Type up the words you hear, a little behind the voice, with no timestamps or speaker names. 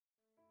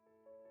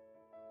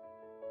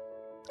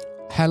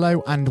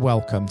Hello and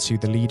welcome to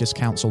the Leaders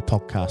Council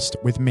podcast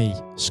with me,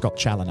 Scott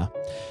Challoner.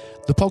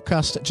 The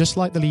podcast, just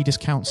like the Leaders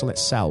Council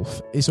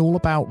itself, is all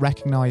about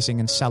recognising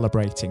and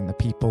celebrating the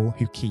people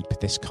who keep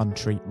this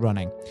country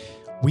running.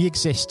 We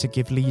exist to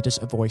give leaders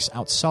a voice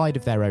outside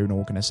of their own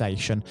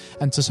organisation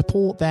and to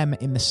support them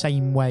in the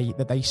same way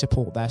that they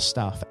support their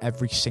staff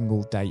every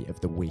single day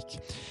of the week.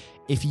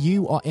 If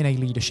you are in a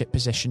leadership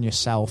position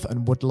yourself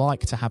and would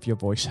like to have your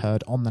voice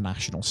heard on the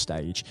national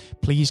stage,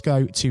 please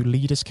go to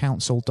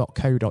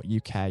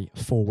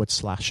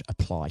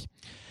leaderscouncil.co.uk/apply.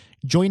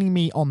 Joining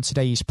me on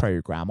today's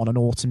programme on an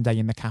autumn day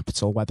in the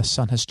capital where the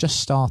sun has just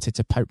started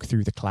to poke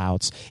through the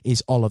clouds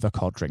is Oliver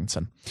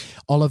Codrington.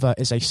 Oliver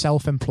is a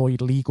self-employed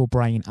legal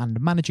brain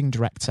and managing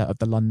director of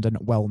the London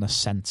Wellness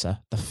Centre,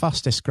 the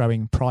fastest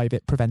growing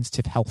private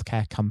preventative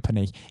healthcare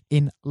company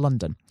in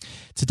London.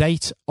 To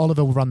date,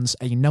 Oliver runs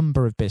a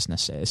number of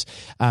businesses,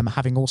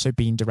 having also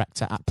been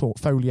director at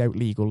Portfolio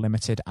Legal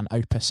Limited and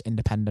Opus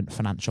Independent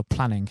Financial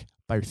Planning,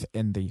 both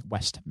in the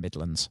West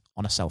Midlands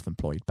on a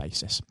self-employed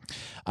basis.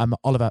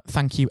 Oliver,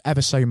 thank you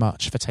ever so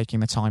much for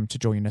taking the time to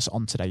join us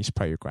on today's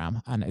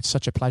programme, and it's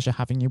such a pleasure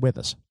having you with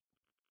us.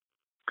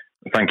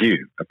 Thank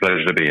you. A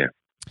pleasure to be here.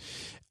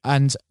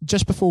 And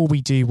just before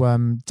we do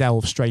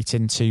delve straight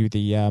into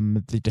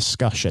the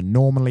discussion,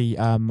 normally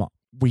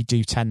we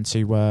do tend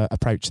to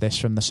approach this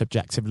from the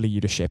subject of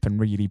leadership and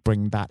really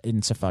bring that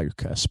into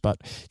focus. But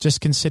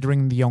just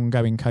considering the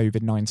ongoing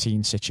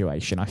COVID-19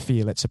 situation, I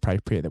feel it's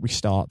appropriate that we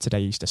start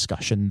today's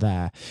discussion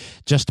there,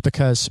 just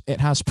because it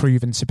has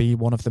proven to be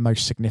one of the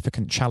most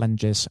significant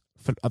challenges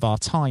of our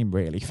time,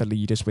 really, for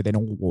leaders within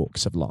all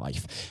walks of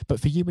life. But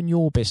for you and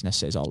your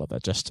businesses, Oliver,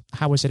 just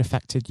how has it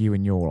affected you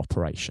and your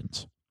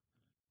operations?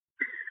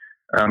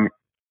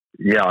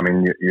 Yeah, I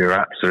mean, you're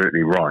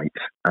absolutely right.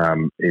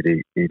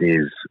 It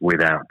is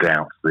without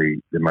doubt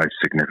the most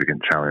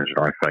significant challenge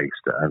that I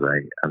faced as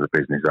a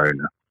business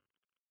owner,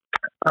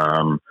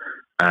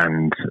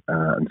 and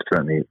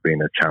certainly it's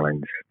been a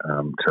challenge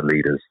to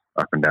leaders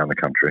up and down the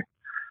country.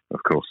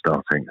 Of course,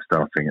 starting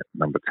at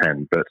number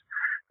 10, but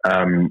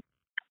I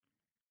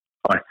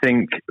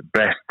think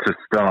best to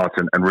start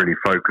and really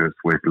focus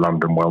with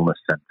London Wellness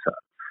Centre,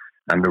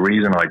 and the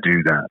reason I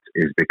do that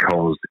is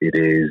because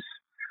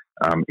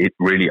it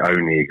really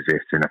only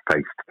exists in a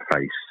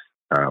face-to-face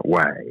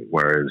way,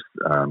 whereas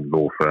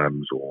law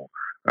firms or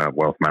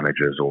wealth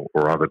managers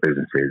or other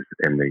businesses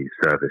in the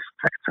service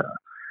sector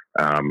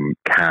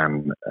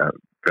can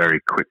very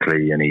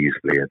quickly and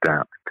easily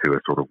adapt to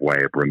a sort of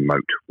way of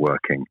remote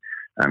working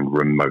and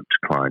remote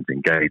client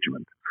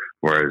engagement.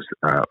 Whereas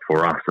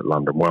for us at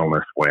London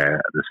Wellness,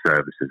 where the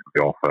services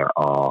we offer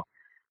are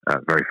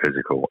very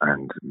physical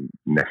and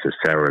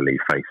necessarily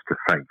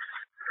face-to-face,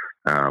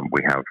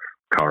 we have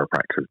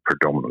chiropractors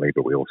predominantly,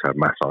 but we also have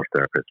massage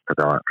therapists,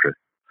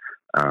 podiatrists,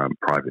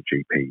 private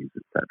GPs,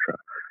 etc.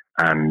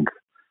 And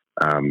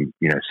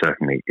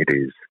certainly it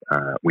is.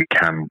 We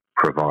can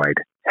provide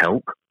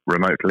help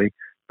remotely,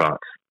 but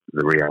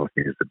the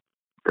reality is that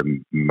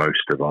the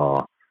most of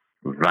our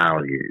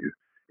value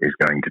is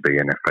going to be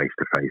in a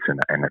face-to-face and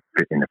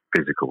in a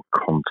physical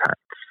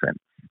contact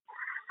sense.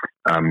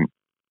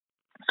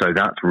 So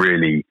that's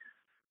really,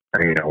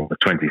 on the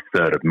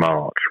 23rd of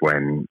March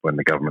when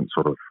the government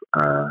sort of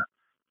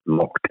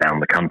locked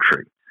down the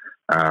country.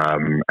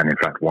 And in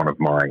fact, one of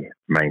my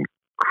main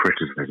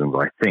criticisms,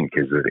 I think,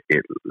 is that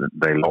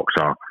they locked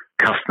our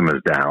customers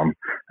down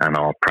and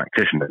our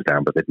practitioners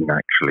down, but they didn't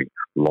actually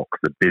lock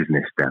the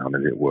business down,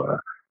 as it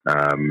were.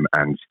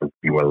 And so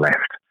we were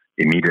left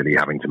immediately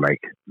having to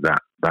make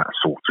that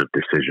sort of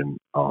decision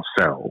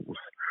ourselves,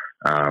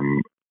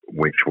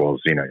 which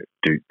was,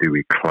 do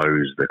we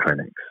close the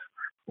clinics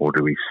or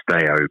do we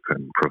stay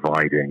open,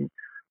 providing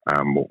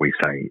what we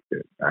say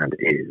and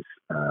is,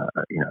 a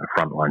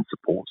frontline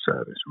support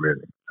service,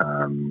 really.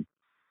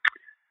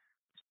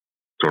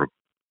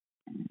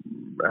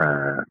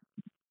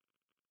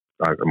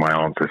 My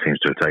answer seems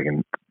to have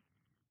taken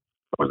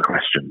was a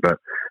question, but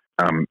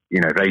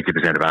if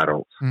 80% of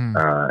adults in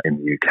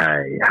the UK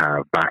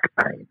have back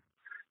pain,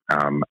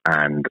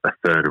 and a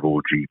third of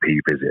all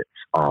GP visits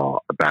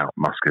are about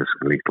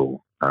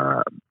musculoskeletal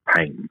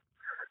pain,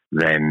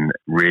 then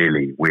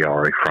really we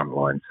are a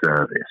frontline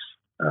service.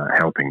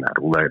 Helping that,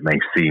 although it may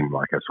seem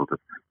like a sort of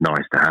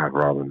nice to have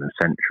rather than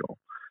essential.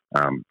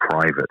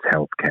 Private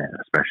healthcare,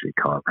 especially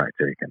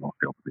chiropractic and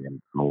osteopathy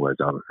and all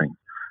those other things,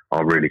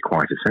 are really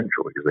quite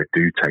essential because they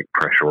do take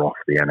pressure off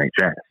the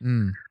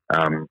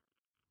NHS.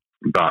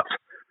 But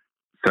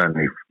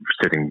certainly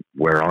sitting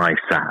where I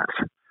sat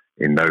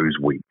in those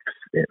weeks,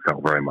 it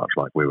felt very much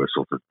like we were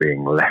sort of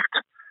being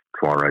left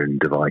to our own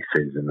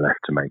devices and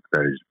left to make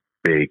those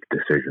big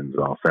decisions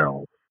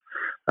ourselves.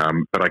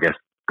 But I guess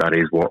that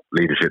is what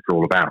leadership's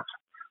all about.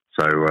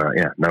 So,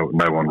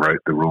 no one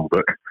wrote the rule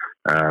book,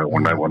 or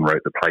no one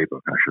wrote the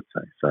playbook, I should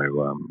say. So,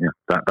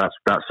 that's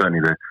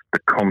certainly the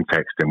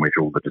context in which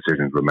all the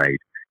decisions were made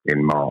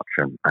in March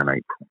and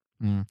April.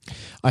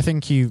 I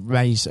think you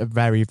raise a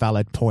very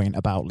valid point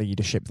about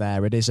leadership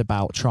there. It is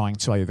about trying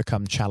to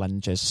overcome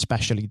challenges,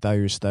 especially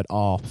those that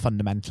are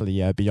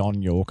fundamentally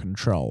beyond your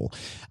control.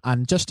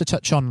 And just to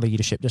touch on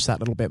leadership just that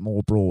little bit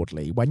more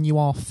broadly, when you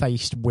are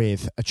faced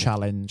with a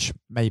challenge,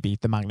 maybe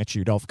the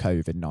magnitude of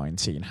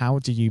COVID-19, how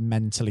do you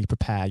mentally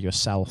prepare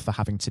yourself for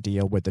having to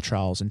deal with the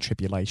trials and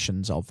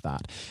tribulations of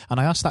that? And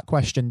I ask that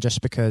question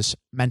just because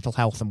mental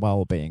health and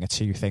well-being are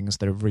two things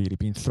that have really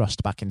been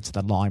thrust back into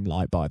the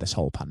limelight by this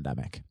whole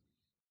pandemic.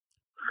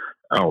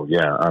 Oh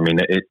yeah, I mean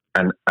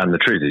and the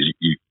truth is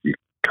you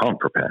can't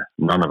prepare.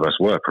 None of us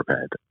were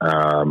prepared,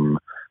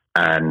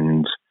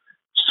 and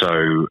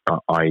so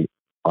I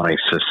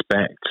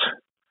suspect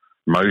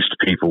most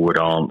people would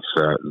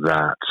answer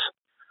that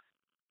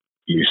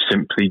you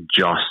simply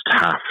just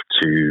have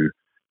to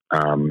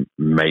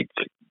make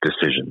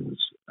decisions,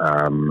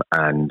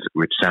 and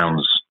which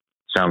sounds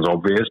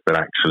obvious, but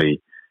actually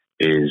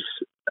is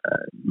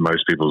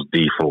most people's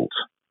default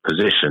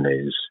position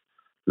is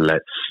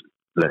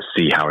let's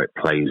see how it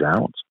plays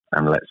out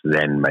and let's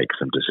then make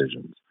some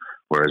decisions.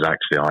 Whereas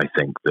actually I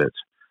think that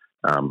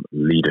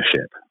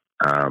leadership,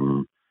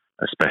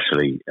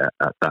 especially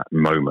at that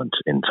moment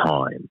in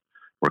time,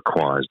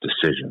 requires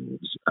decisions.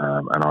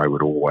 And I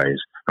would always,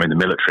 the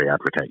military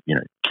advocate,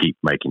 keep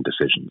making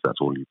decisions. That's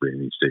all you really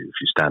need to do. If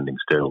you're standing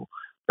still,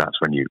 that's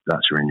when you're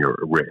in your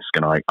risk.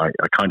 And I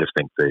kind of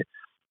think the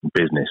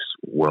business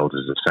world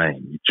is the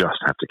same. You just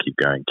have to keep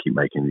going, keep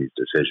making these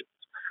decisions.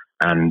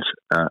 And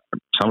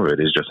some of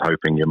it is just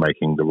hoping you're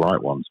making the right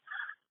ones.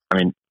 I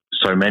mean,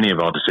 so many of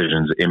our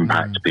decisions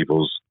impact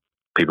people's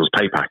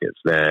pay packets,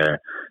 their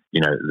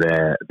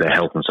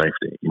health and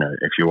safety.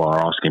 If you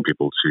are asking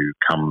people to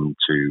come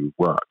to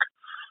work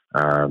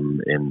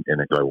in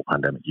a global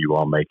pandemic, you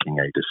are making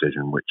a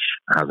decision which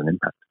has an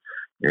impact.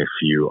 If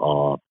you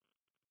are,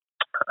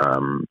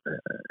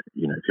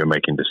 if you're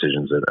making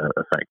decisions that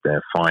affect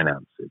their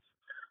finances,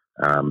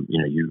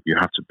 you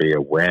have to be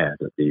aware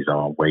that these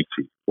are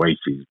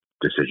weighty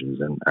decisions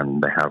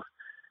and they have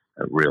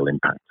a real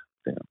impact.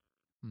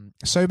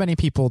 So many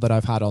people that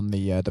I've had on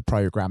the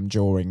program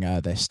during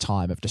this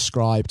time have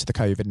described the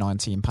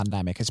COVID-19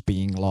 pandemic as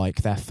being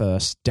like their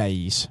first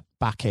days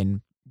back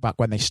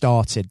when they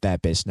started their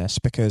business,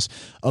 because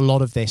a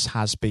lot of this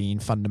has been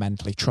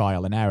fundamentally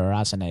trial and error,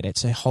 hasn't it?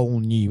 It's a whole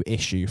new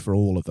issue for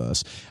all of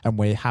us, and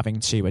we're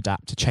having to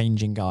adapt to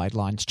changing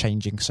guidelines,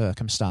 changing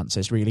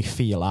circumstances, really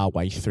feel our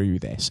way through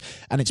this.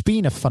 And it's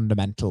been a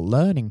fundamental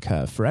learning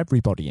curve for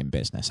everybody in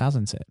business,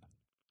 hasn't it?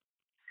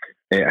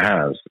 It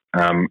has,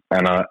 and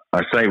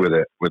I say with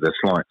a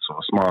slight sort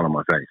of smile on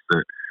my face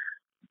that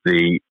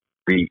the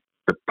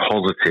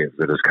positive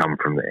that has come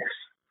from this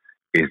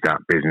is that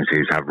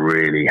businesses have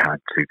really had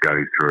to go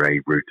through a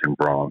root and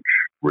branch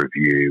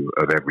review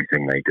of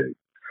everything they do,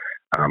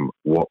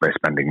 what they're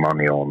spending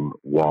money on,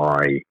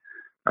 why,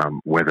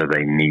 whether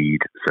they need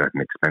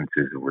certain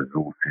expenses or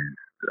resources,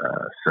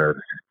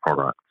 services,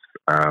 products,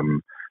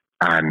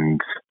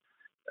 and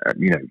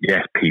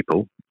yes,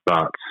 people,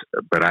 but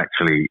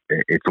actually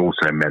it's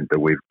also meant that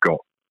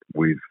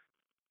we've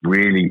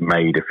really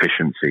made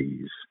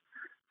efficiencies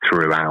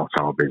throughout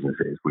our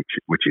businesses,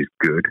 which is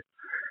good.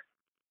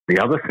 The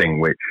other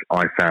thing which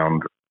I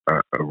found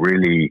a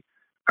really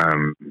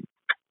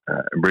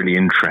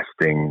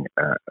interesting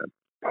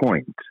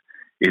point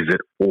is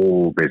that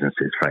all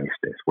businesses faced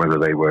this, whether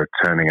they were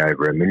turning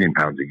over £1 million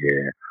a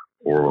year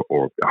or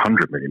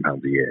 £100 million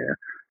a year.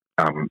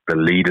 The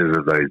leaders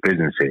of those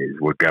businesses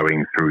were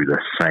going through the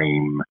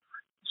same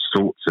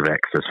sorts of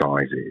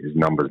exercises.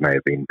 Numbers may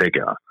have been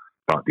bigger,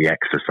 but the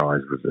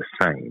exercise was the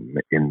same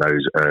in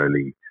those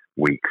early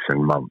weeks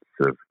and months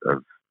of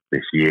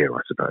this year,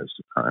 I suppose.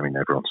 I mean,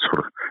 everyone's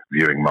sort of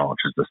viewing March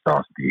as the start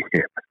of the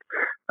year,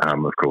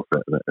 of course,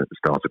 at the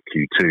start of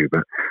Q2.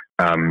 But,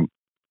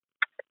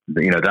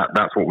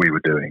 that's what we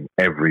were doing,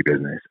 every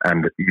business.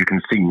 And you can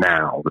see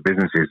now the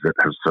businesses that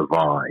have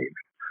survived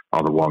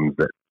are the ones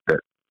that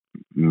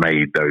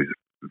made those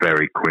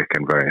very quick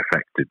and very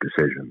effective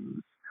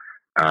decisions.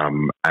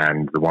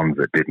 And the ones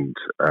that didn't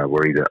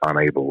were either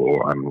unable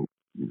or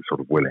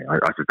sort of willing. I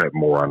suspect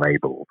more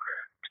unable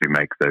to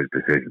make those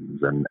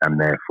decisions, and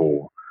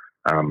therefore,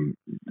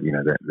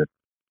 they're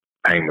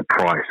paying the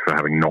price for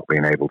having not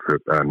been able to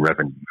earn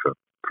revenue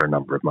for a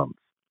number of months.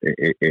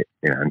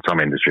 And some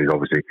industries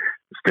obviously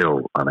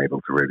still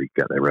unable to really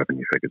get their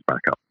revenue figures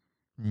back up.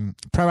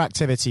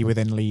 Proactivity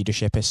within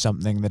leadership is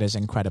something that is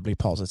incredibly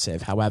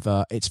positive.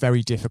 However, it's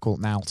very difficult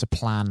now to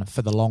plan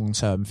for the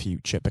long-term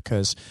future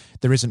because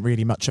there isn't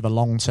really much of a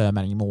long-term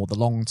anymore. The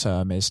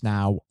long-term is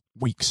now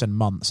weeks and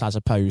months as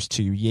opposed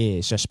to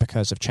years, just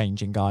because of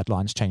changing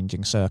guidelines,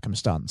 changing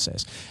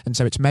circumstances. And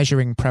so it's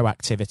measuring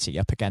proactivity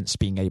up against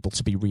being able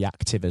to be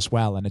reactive as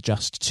well and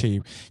adjust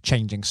to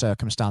changing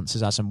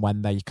circumstances as and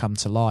when they come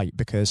to light,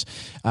 because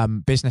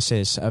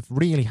businesses have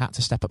really had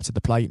to step up to the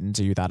plate and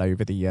do that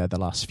over the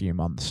last few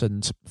months.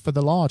 And for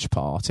the large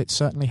part, it's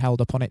certainly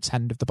held up on its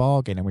end of the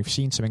bargain, and we've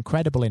seen some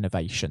incredible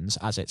innovations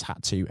as it's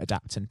had to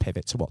adapt and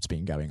pivot to what's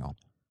been going on.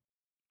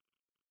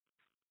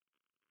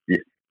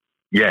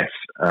 Yes.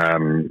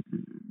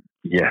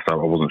 Yes, I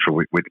wasn't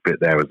sure which bit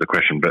there was the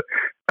question, but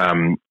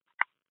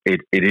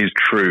it is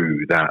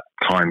true that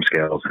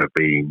timescales have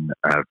been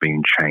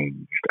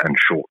changed, and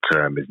short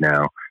term is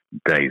now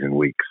days and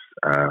weeks,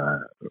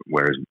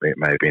 whereas it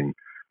may have been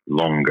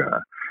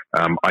longer.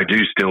 I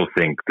do still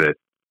think that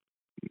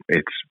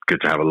it's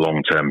good to have a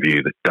long term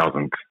view that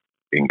doesn't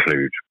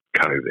include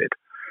COVID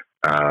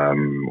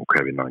or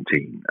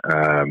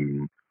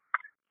COVID-19.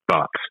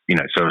 But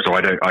so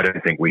I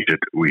don't think we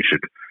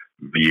should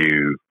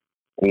view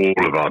all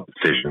of our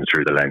decisions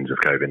through the lens of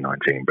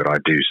COVID-19. But I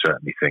do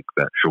certainly think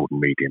that short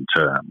and medium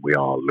term we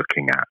are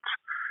looking at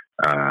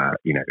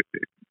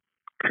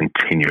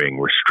continuing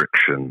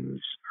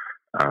restrictions,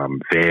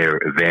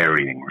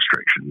 varying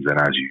restrictions, and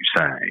as you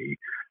say,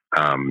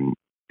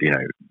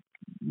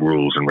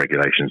 rules and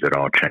regulations that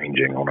are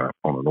changing on an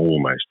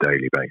almost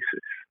daily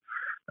basis.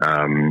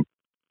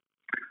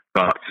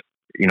 But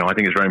I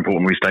think it's very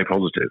important we stay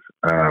positive.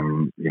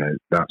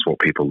 That's what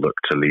people look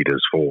to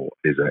leaders for,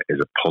 is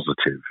a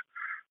positive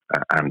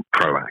and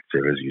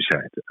proactive, as you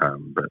said.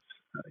 But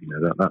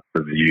that's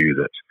the view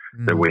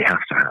that we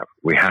have to have.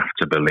 We have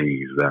to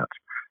believe that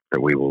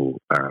we will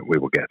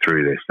get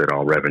through this, that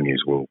our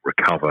revenues will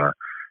recover,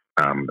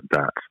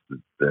 that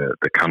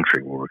the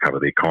country will recover,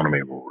 the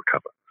economy will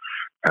recover,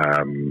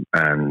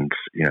 and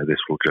this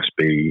will just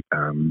be.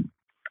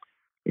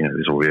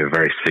 This will be a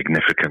very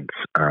significant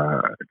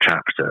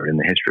chapter in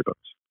the history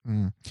books.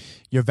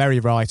 You're very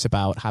right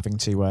about having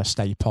to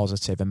stay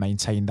positive and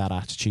maintain that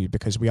attitude,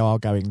 because we are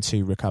going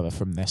to recover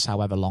from this,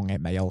 however long it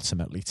may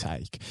ultimately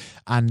take.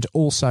 And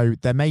also,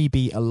 there may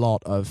be a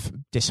lot of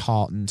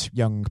disheartened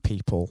young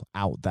people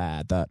out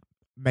there that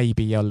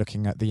maybe are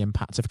looking at the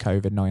impact of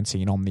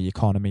COVID-19 on the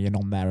economy and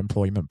on their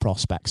employment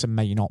prospects and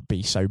may not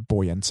be so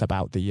buoyant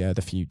about the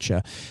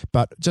future.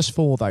 But just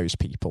for those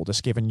people,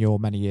 just given your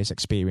many years'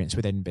 experience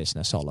within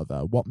business,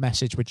 Oliver, what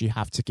message would you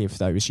have to give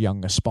those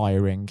young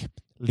aspiring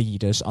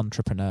leaders,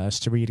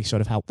 entrepreneurs, to really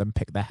sort of help them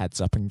pick their heads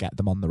up and get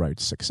them on the road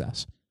to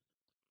success?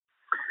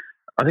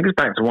 I think it's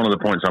back to one of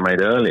the points I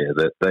made earlier,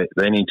 that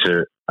they need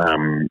to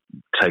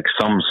take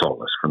some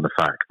solace from the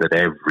fact that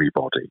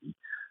everybody,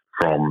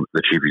 from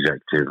the chief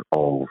executive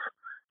of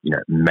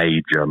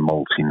major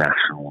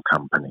multinational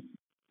companies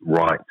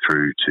right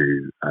through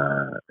to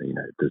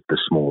the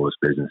smallest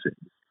businesses,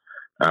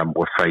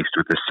 were faced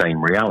with the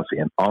same reality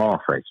and are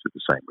faced with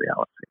the same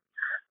reality,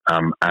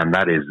 and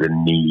that is the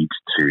need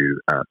to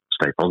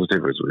stay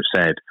positive, as we've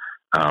said,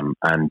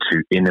 and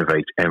to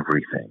innovate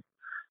everything.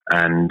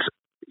 And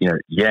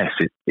yes,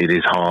 it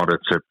is harder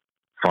to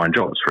find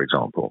jobs, for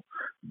example,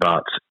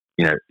 but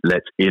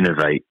let's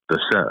innovate the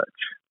search.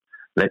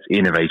 Let's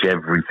innovate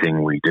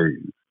everything we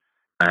do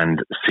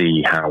and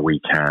see how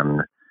we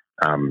can.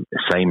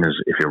 Same as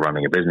if you're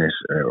running a business,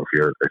 or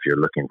if you're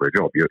looking for a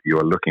job, you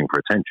are looking for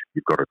attention.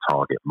 You've got a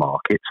target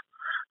market.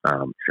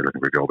 If you're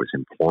looking for a job, it's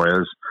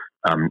employers.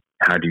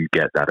 How do you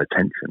get that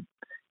attention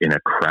in a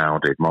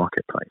crowded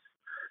marketplace?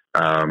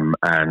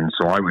 And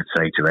so I would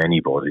say to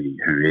anybody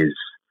who is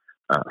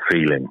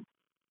feeling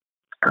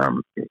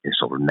is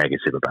sort of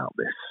negative about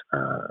this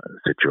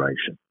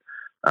situation,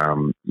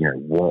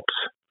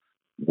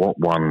 what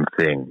one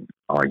thing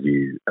are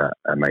you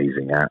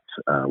amazing at?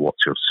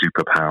 What's your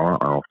superpower?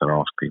 I often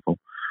ask people.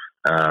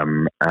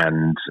 And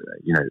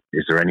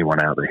is there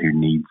anyone out there who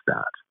needs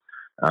that?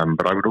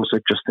 But I would also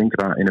just think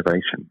about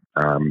innovation.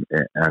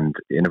 And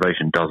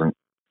innovation doesn't,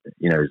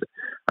 I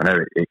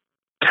know it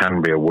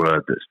can be a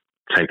word that's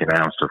taken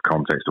out of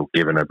context or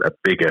given a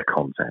bigger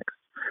context.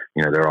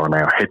 There are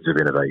now heads of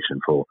innovation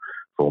for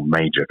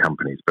major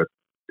companies, but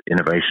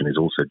innovation is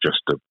also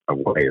just a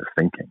way of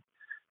thinking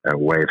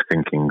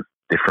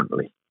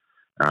differently.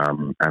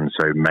 And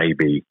so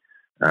maybe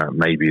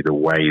the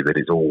way that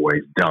it's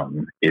always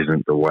done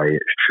isn't the way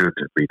it should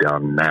be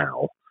done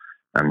now.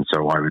 And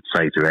so I would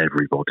say to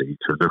everybody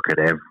to look at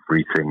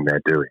everything they're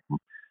doing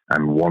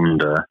and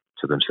wonder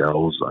to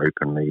themselves,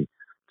 openly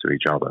to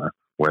each other,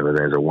 whether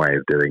there's a way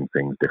of doing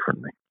things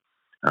differently.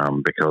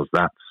 Because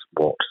that's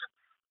what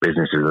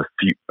businesses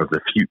of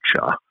the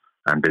future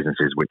and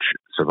businesses which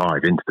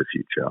survive into the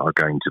future are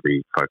going to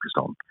be focused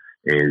on,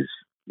 is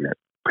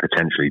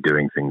potentially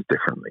doing things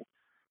differently.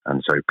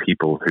 And so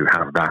people who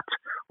have that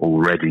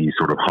already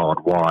sort of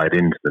hardwired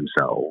into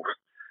themselves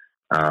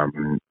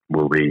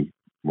will be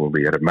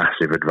at a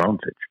massive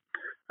advantage.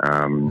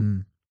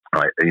 The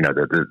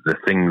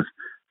things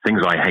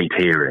I hate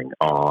hearing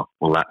are,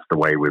 well, that's the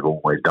way we've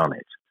always done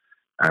it,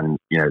 and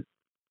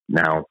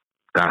now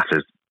that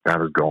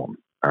has gone.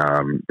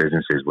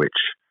 Businesses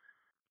which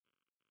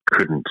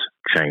couldn't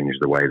change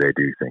the way they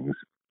do things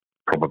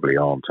probably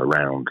aren't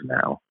around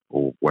now,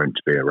 or won't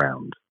be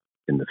around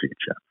in the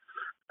future.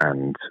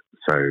 And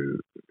so,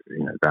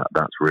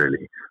 that's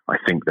really, I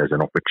think there's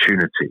an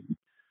opportunity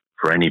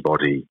for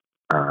anybody,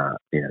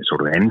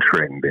 sort of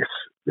entering this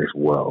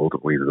world,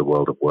 either the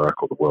world of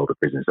work or the world of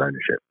business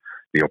ownership.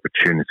 The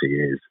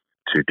opportunity is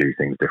to do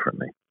things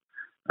differently.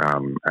 I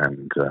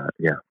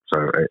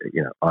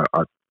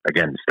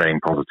again, staying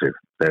positive.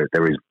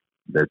 There's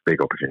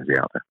big opportunity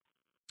out there.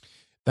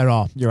 There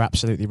are. You're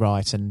absolutely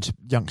right. And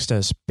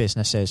youngsters,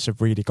 businesses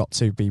have really got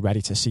to be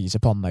ready to seize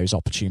upon those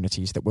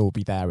opportunities that will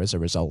be there as a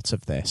result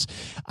of this.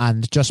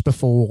 And just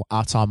before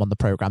our time on the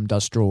programme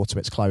does draw to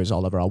its close,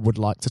 Oliver, I would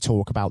like to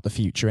talk about the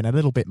future in a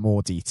little bit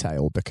more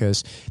detail,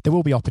 because there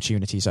will be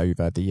opportunities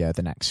over the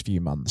next few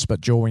months.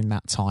 But during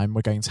that time,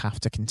 we're going to have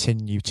to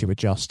continue to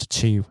adjust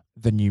to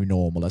the new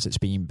normal as it's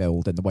being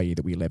built in the way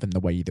that we live and the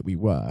way that we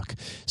work.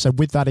 So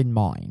with that in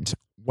mind,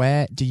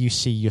 where do you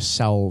see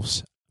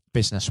yourselves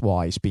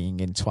business-wise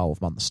being in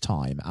 12 months'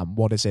 time, and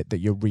what is it that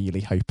you're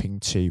really hoping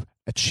to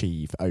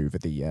achieve over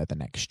the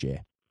next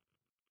year?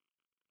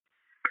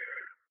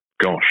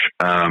 Gosh,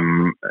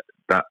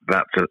 that's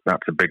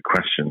a big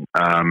question.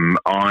 I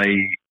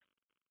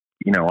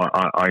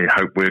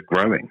hope we're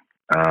growing.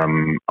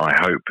 I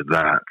hope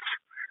that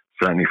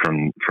certainly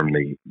from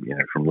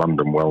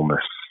London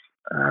Wellness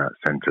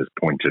Centre's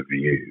point of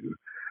view,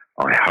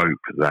 I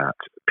hope that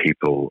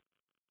people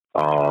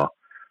are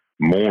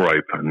more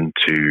open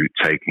to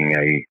taking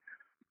a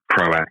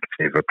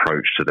proactive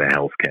approach to their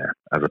healthcare,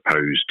 as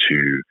opposed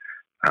to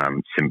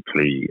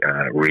simply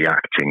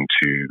reacting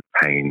to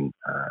pain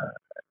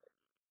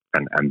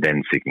and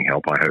then seeking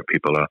help. I hope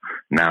people are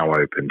now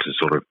open to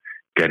sort of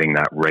getting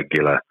that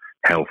regular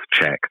health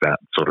check, that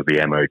sort of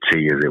the MOT,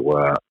 as it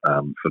were,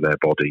 for their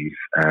bodies.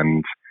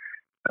 And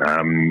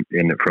from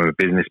a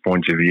business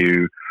point of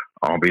view,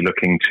 I'll be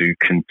looking to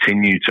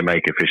continue to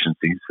make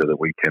efficiencies so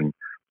that we can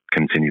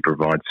continue to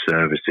provide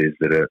services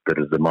that are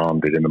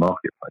demanded in the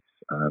marketplace.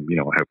 I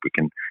hope we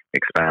can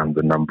expand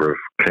the number of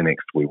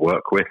clinics we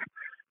work with,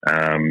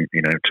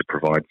 to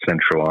provide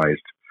centralized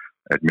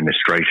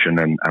administration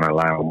and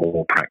allow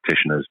more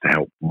practitioners to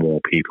help more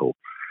people.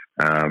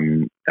 I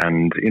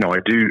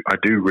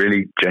do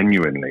really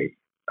genuinely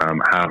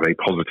have a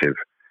positive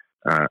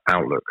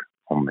outlook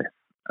on this.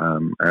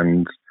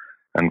 And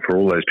for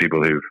all those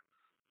people who've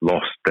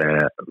lost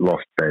their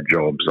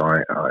jobs,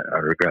 I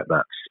regret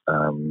that.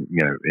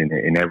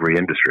 In every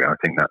industry, I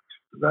think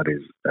that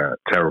is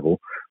terrible,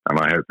 and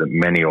I hope that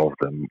many of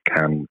them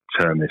can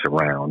turn this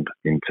around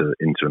into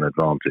an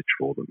advantage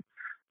for them,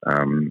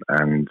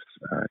 and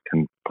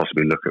can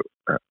possibly look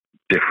at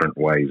different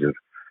ways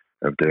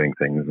of doing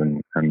things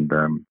and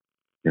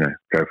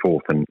go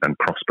forth and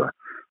prosper.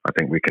 I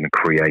think we can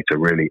create a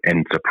really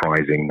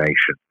enterprising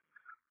nation,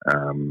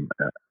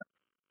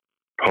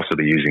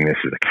 possibly using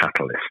this as a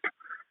catalyst.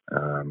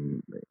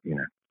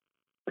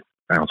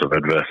 Out of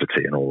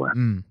adversity and all that.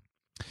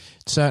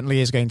 It certainly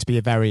is going to be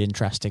a very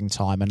interesting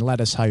time, and let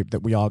us hope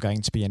that we are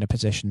going to be in a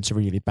position to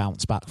really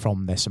bounce back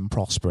from this and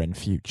prosper in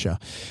future.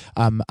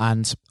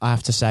 And I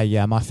have to say,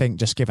 I think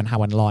just given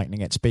how enlightening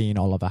it's been,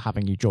 Oliver,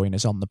 having you join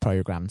us on the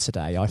programme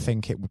today, I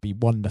think it would be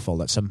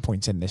wonderful at some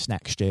point in this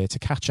next year to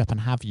catch up and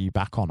have you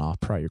back on our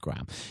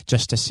programme,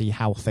 just to see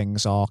how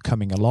things are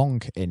coming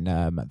along in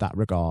that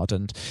regard,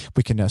 and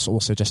we can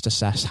also just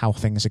assess how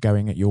things are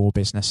going at your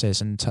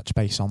businesses and touch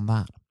base on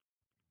that.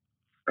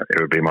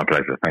 It would be my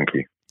pleasure. Thank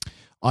you.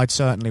 I'd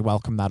certainly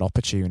welcome that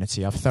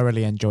opportunity. I've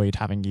thoroughly enjoyed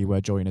having you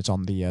join us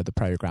on the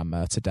programme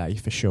today,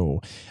 for sure.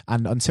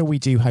 And until we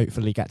do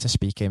hopefully get to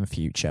speak in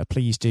future,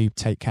 please do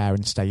take care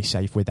and stay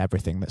safe with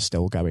everything that's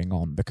still going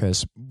on,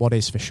 because what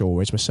is for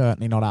sure is we're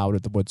certainly not out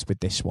of the woods with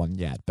this one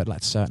yet, but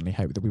let's certainly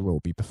hope that we will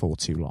be before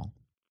too long.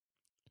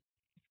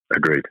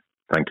 Agreed.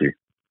 Thank you.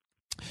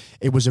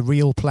 It was a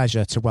real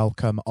pleasure to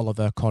welcome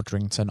Oliver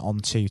Codrington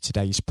onto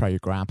today's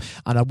programme,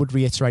 and I would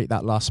reiterate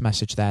that last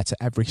message there to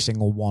every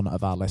single one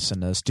of our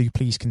listeners. Do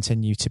please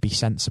continue to be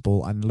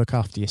sensible and look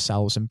after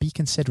yourselves and be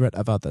considerate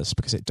of others,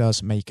 because it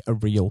does make a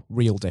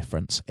real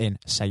difference in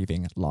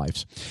saving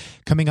lives.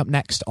 Coming up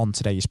next on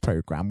today's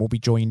programme, we'll be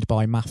joined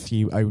by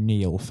Matthew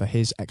O'Neill for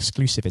his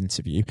exclusive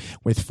interview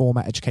with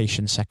former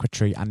Education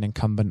Secretary and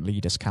incumbent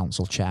Leaders'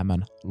 Council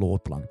Chairman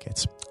Lord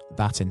Blunkett.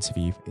 That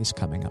interview is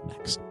coming up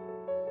next.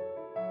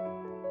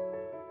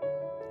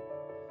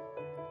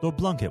 Lord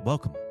Blunkett,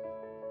 welcome.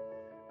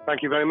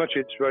 Thank you very much.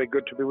 It's very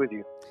good to be with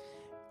you.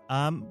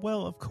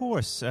 Well, of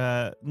course,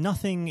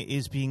 nothing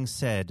is being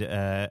said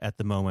at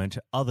the moment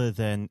other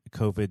than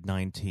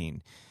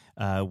COVID-19,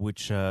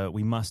 which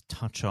we must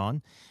touch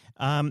on.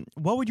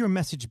 What would your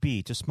message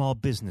be to small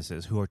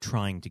businesses who are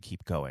trying to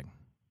keep going?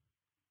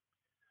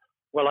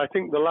 Well, I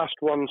think the last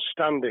ones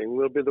standing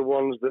will be the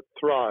ones that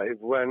thrive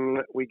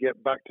when we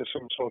get back to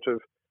some sort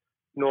of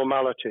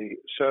normality.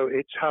 So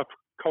it's have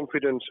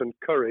confidence and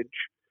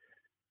courage.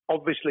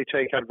 Obviously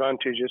take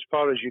advantage as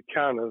far as you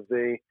can of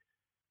the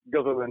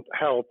government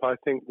help. I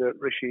think that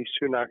Rishi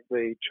Sunak,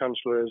 the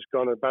Chancellor, has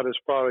gone about as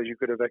far as you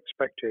could have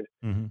expected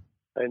in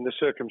the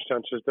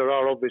circumstances. There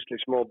are obviously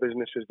small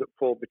businesses that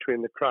fall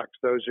between the cracks.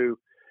 Those who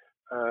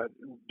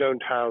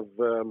don't have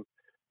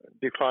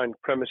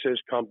defined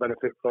premises can't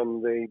benefit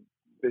from the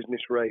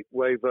business rate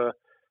waiver,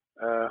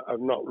 have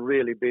not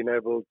really been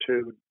able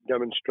to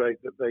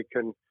demonstrate that they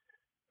can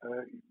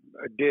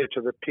adhere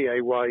to the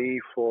PAYE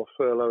for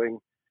furloughing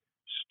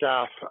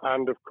staff,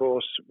 and of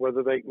course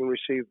whether they can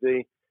receive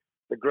the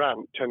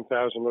grant,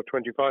 10,000 or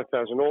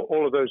 25,000.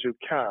 All of those who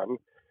can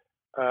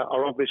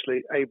are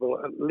obviously able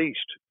at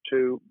least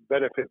to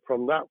benefit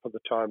from that for the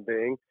time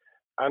being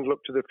and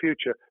look to the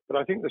future. But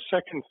I think the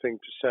second thing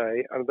to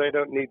say, and they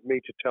don't need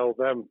me to tell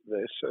them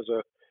this as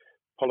a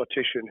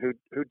politician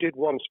who did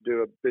once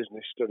do a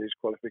business studies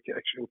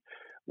qualification,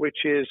 which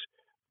is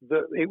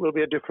that it will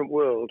be a different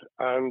world,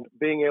 and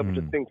being able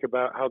to think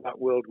about how that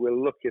world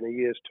will look in a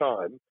year's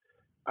time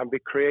and be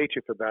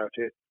creative about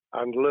it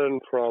and learn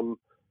from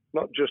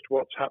not just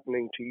what's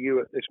happening to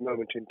you at this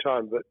moment in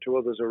time, but to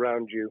others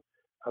around you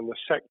and the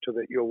sector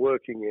that you're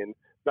working in,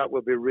 that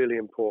will be really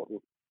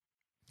important.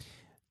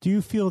 Do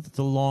you feel that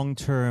the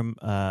long-term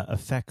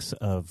effects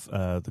of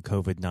the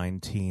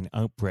COVID-19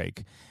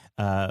 outbreak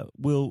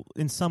will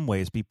in some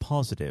ways be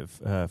positive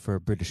for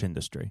British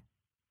industry?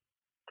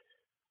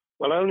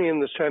 Well, only in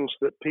the sense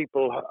that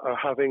people are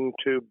having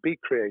to be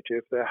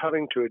creative, they're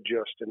having to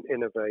adjust and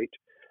innovate.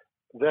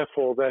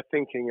 Therefore, they're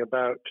thinking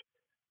about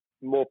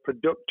more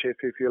productive,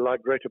 if you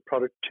like, greater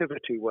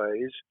productivity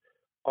ways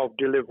of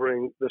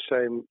delivering the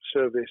same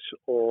service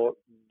or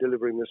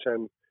delivering the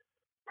same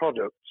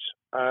products.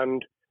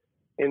 And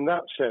in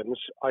that sense,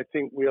 I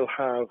think we'll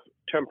have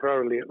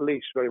temporarily at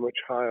least very much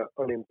higher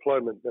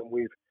unemployment than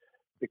we've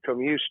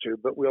become used to,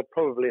 but we'll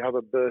probably have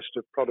a burst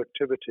of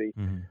productivity,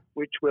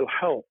 which will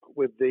help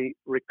with the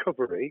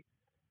recovery.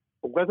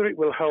 Whether it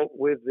will help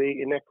with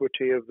the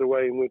inequity of the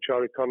way in which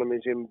our economy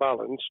is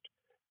imbalanced,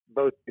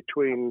 both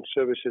between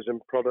services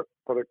and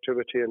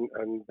productivity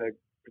and the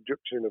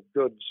production of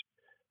goods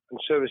and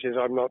services,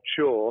 I'm not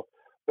sure.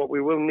 What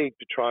we will need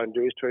to try and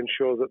do is to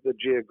ensure that the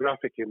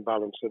geographic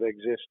imbalance that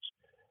exists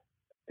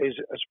is,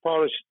 as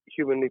far as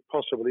humanly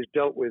possible, is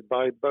dealt with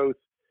by both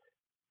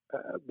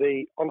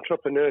the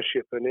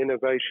entrepreneurship and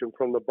innovation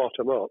from the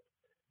bottom up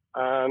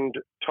and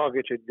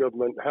targeted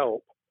government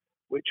help,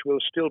 which will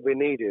still be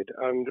needed.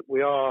 And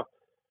we are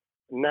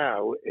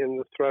now in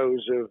the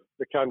throes of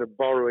the kind of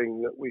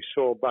borrowing that we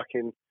saw back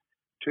in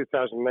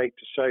 2008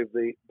 to save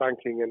the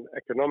banking and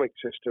economic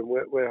system.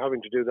 We're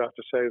having to do that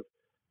to save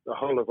the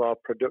whole of our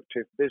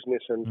productive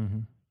business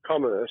and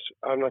commerce.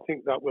 And I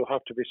think that will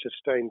have to be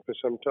sustained for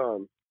some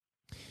time.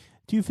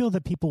 Do you feel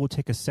that people will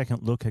take a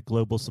second look at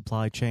global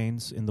supply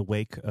chains in the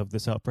wake of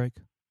this outbreak?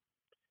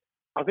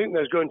 I think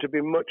there's going to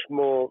be much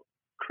more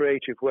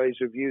creative ways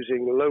of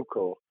using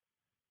local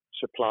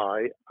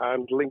supply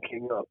and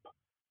linking up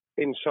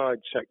inside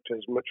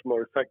sectors much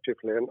more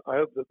effectively. And I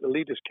hope that the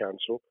Leaders'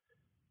 Council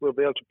will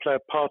be able to play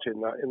a part in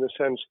that, in the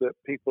sense that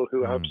people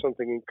who have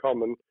something in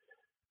common,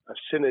 a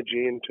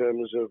synergy in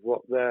terms of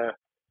what they're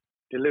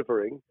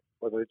delivering,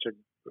 whether it's a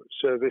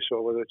service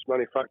or whether it's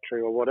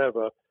manufacturing or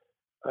whatever,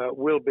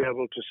 will be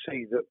able to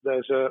see that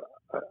there's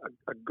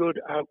a good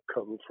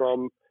outcome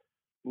from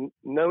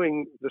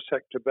knowing the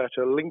sector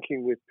better,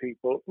 linking with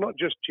people, not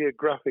just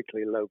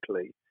geographically,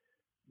 locally,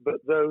 but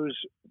those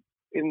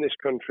in this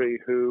country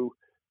who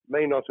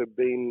may not have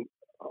been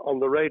on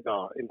the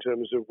radar in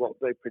terms of what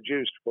they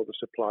produced for the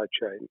supply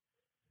chain.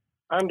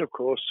 And of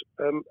course,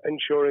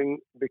 ensuring,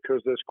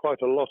 because there's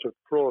quite a lot of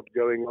fraud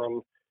going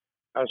on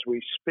as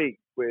we speak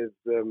with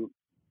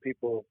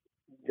people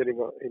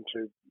getting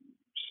into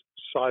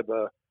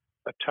cyber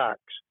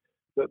attacks,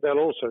 that they'll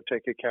also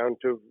take account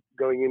of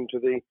going into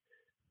the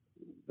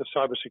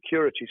cyber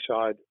security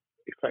side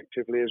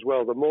effectively as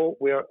well. The more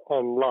we are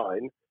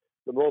online,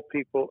 the more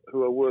people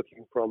who are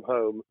working from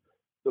home,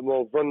 the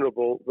more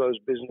vulnerable those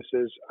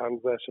businesses and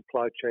their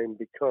supply chain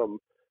become.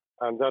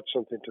 And that's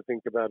something to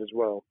think about as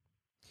well.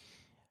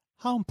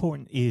 How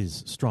important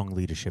is strong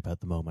leadership at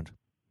the moment?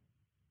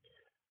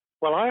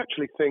 Well, I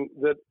actually think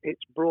that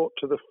it's brought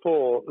to the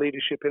fore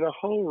leadership in a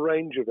whole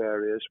range of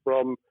areas,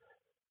 from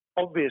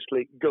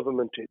obviously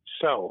government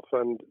itself,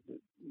 and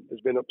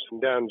there's been ups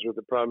and downs with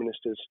the Prime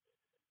Minister's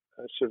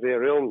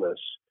severe illness,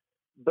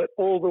 but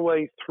all the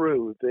way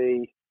through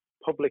the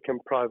public and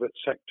private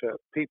sector,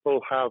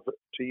 people have,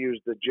 to use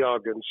the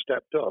jargon,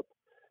 stepped up,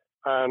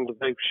 and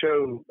they've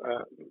shown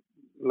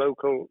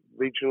local,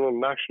 regional,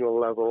 national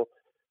level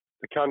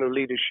the kind of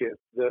leadership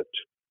that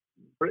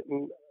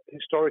Britain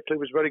historically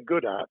was very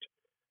good at.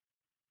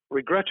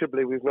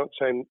 Regrettably, we've not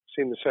seen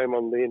the same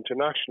on the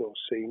international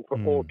scene for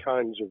all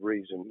kinds of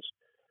reasons,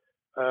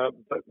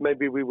 but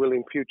maybe we will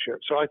in future.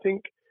 So I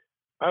think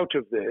out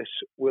of this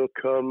will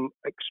come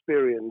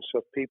experience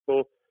of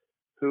people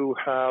who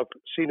have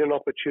seen an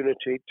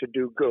opportunity to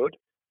do good,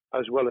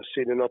 as well as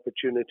seen an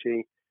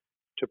opportunity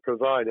to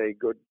provide a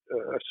good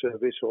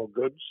service or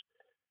goods,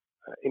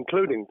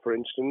 including, for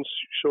instance,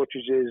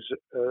 shortages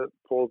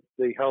for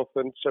the health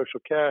and social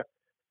care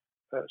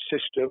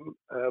system,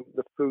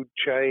 the food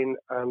chain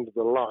and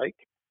the like,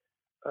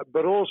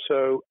 but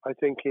also I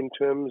think in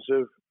terms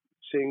of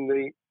seeing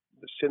the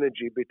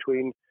synergy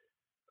between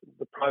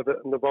the private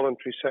and the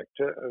voluntary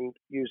sector and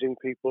using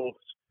people's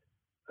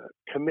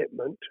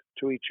commitment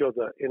to each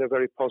other in a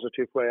very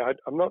positive way.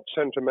 I'm not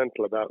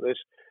sentimental about this.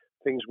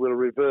 Things will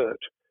revert.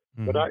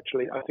 But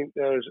actually, I think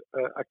there's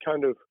a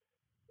kind of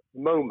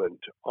moment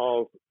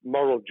of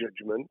moral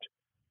judgment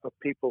of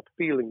people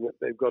feeling that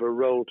they've got a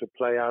role to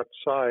play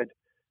outside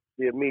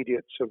the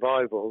immediate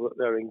survival that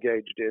they're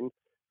engaged in,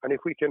 And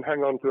if we can hang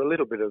on to a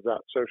little bit of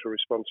that social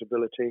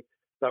responsibility,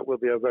 that will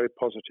be a very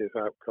positive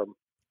outcome.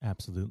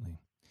 Absolutely.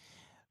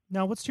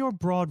 Now, what's your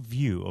broad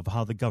view of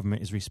how the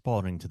government is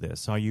responding to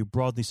this? Are you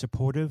broadly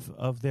supportive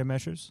of their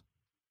measures?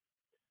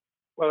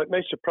 Well, it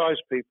may surprise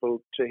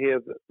people to hear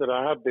that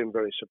I have been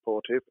very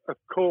supportive. Of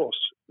course,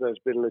 there's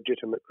been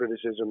legitimate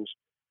criticisms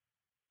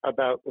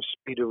about the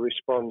speed of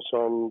response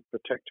on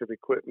protective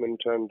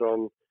equipment and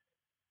on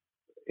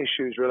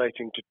issues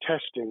relating to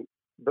testing.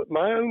 But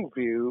my own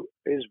view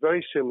is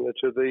very similar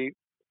to the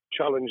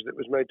challenge that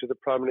was made to the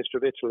Prime Minister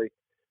of Italy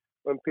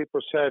when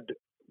people said,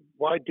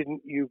 why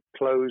didn't you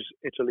close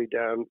Italy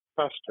down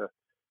faster?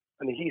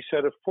 And he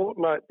said, a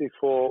fortnight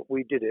before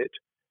we did it,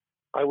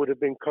 I would have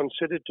been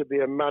considered to be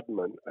a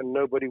madman and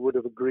nobody would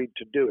have agreed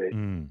to do it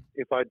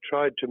if I'd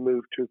tried to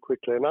move too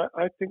quickly. And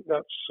I think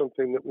that's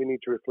something that we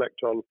need to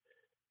reflect on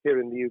here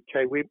in the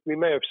UK. We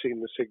may have seen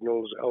the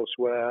signals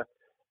elsewhere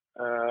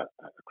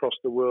across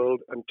the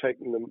world and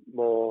taken them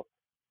more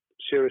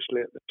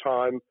seriously at the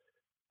time.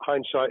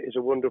 Hindsight is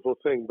a wonderful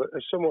thing, but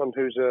as someone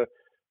who's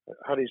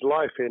had his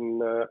life in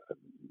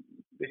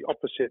the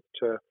opposite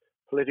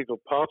political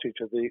party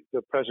to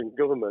the present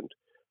government,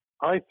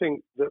 I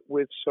think that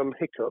with some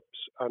hiccups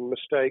and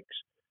mistakes,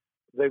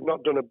 they've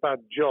not done a bad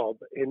job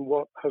in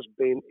what has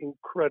been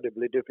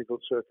incredibly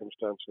difficult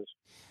circumstances.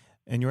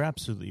 And you're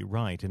absolutely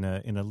right. In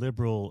a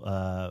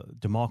liberal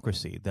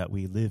democracy that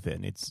we live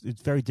in, it's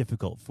very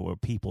difficult for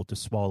people to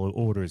swallow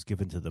orders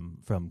given to them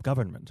from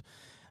government.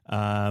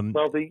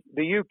 Well,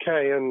 the UK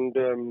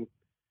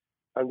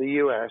and the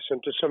US,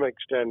 and to some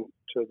extent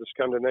the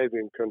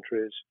Scandinavian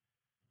countries,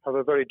 have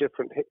a very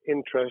different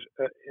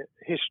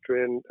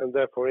history and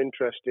therefore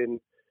interest in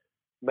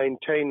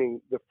maintaining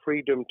the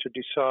freedom to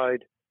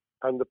decide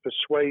and the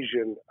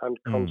persuasion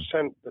and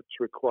consent that's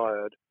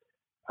required.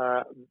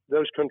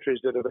 Those countries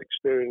that have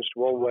experienced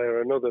one way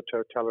or another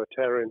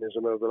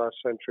totalitarianism over the last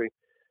century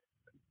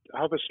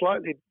have a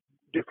slightly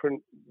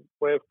different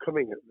way of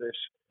coming at this.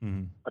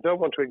 I don't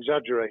want to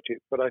exaggerate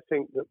it, but I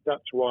think that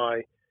that's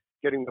why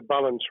getting the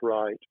balance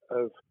right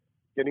of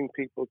getting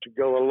people to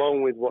go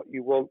along with what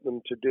you want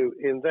them to do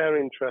in their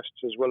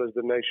interests as well as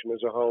the nation as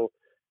a whole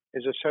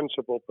is a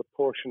sensible,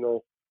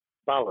 proportional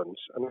balance.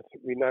 And I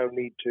think we now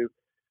need to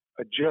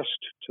adjust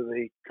to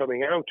the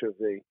coming out of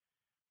the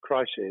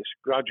crisis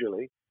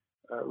gradually,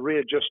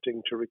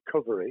 readjusting to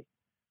recovery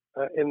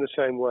in the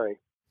same way.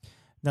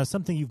 Now,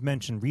 something you've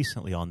mentioned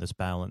recently on this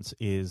balance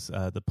is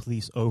the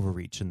police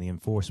overreach in the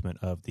enforcement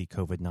of the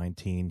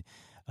COVID-19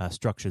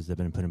 structures that have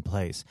been put in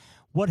place.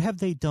 What have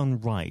they done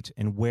right,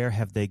 and where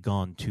have they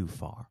gone too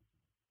far?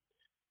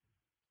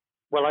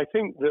 Well, I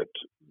think that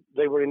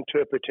they were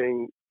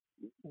interpreting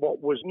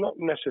what was not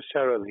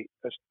necessarily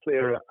as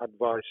clear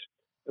advice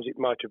as it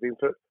might have been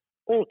for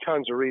all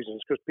kinds of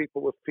reasons, because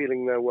people were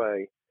feeling their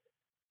way.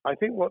 I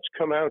think what's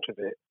come out of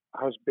it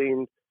has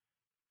been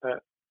a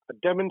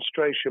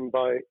demonstration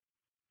by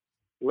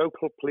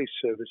local police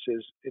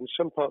services in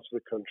some parts of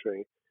the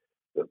country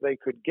that they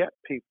could get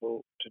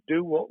people to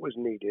do what was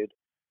needed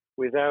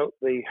without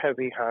the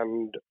heavy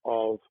hand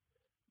of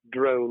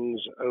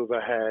drones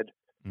overhead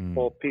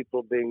or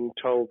people being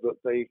told that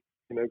they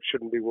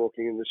shouldn't be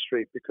walking in the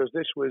street, because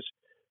this was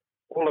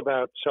all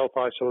about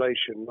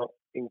self-isolation, not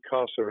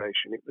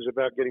incarceration. It was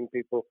about getting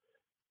people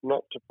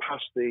not to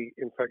pass the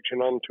infection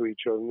on to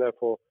each other and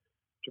therefore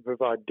to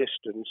provide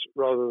distance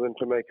rather than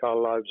to make our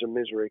lives a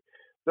misery.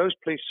 Those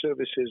police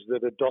services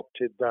that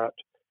adopted that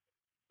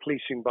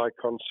policing by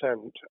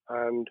consent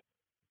and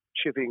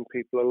chivying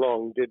people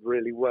along did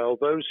really well.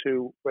 Those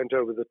who went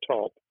over the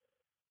top,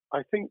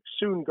 I think,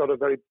 soon got a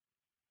very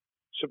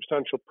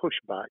substantial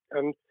pushback.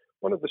 And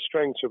one of the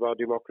strengths of our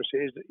democracy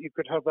is that you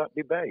could have that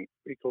debate.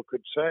 People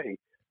could say,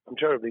 I'm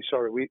terribly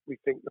sorry, we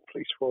think the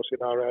police force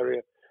in our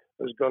area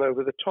has gone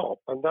over the top.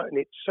 And that in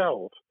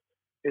itself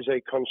is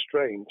a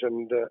constraint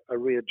and a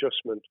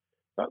readjustment.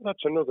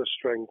 That's another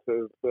strength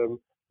of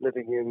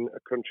living in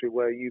a country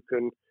where you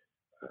can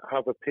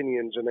have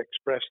opinions and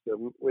express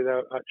them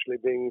without actually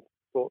being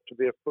thought to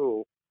be a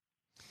fool.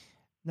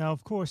 Now,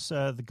 of course,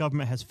 the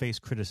government has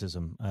faced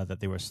criticism that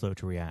they were slow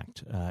to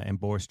react, and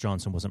Boris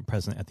Johnson wasn't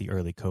present at the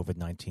early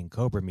COVID-19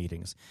 COBRA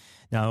meetings.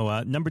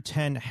 Now, Number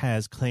 10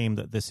 has claimed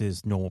that this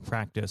is normal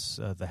practice.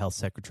 The health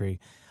secretary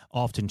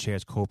often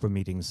chairs COBRA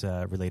meetings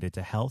related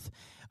to health.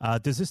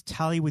 Does this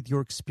tally with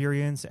your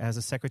experience as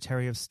a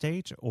Secretary of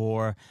State,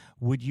 or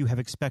would you have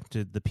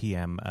expected the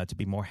PM to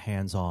be more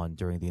hands-on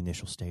during the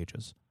initial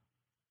stages?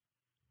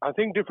 I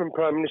think different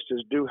prime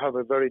ministers do have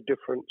a very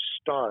different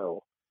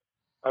style.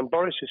 And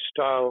Boris's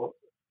style,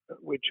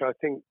 which I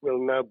think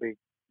will now be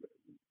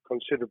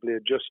considerably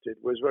adjusted,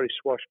 was very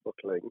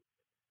swashbuckling.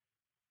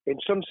 In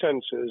some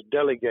senses,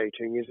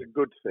 delegating is a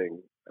good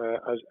thing,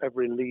 as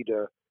every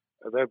leader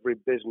of every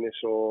business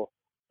or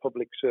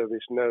public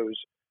service knows.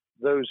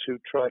 Those who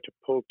try to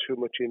pull too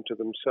much into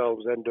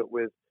themselves end up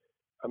with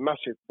a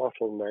massive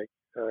bottleneck,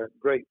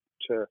 great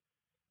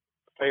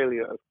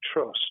failure of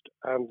trust,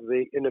 and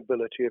the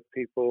inability of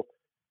people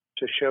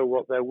to show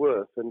what they're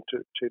worth and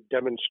to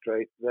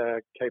demonstrate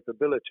their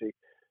capability.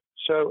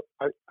 So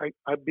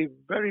I'd be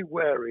very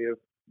wary of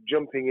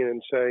jumping in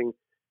and saying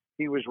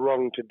he was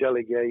wrong to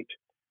delegate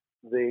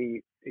the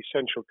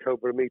essential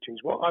COBRA meetings.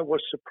 What I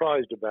was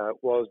surprised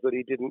about was that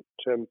he didn't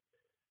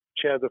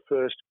chair the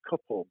first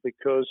couple,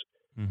 because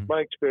my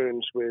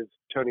experience with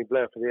Tony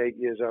Blair for the 8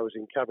 years I was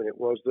in cabinet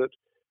was that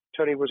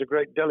Tony was a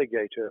great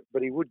delegator,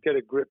 but he would get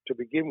a grip to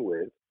begin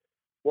with,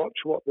 watch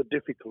what the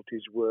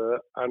difficulties were,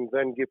 and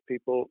then give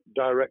people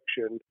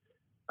direction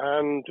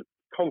and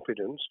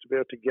confidence to be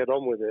able to get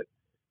on with it.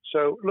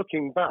 So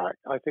looking back,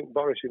 I think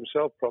Boris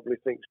himself probably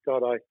thinks,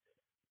 God, I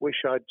wish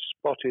I'd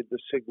spotted the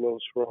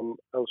signals from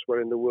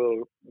elsewhere in the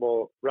world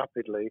more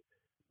rapidly,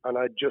 and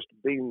I'd just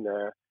been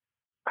there.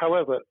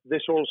 However,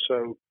 this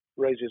also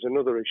raises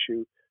another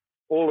issue.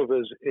 All of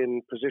us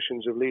in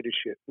positions of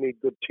leadership need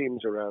good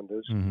teams around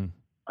us.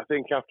 I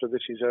think after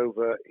this is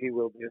over, he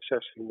will be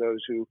assessing those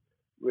who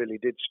really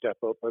did step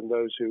up and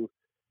those who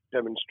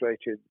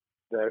demonstrated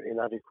their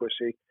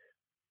inadequacy.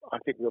 I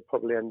think we'll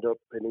probably end up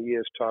in a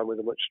year's time with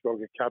a much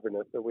stronger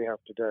cabinet than we have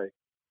today.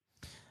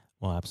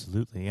 Well,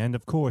 absolutely. And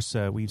of course,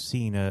 we've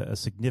seen a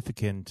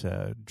significant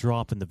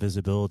drop in the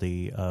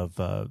visibility of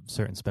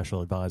certain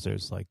special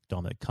advisors like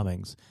Dominic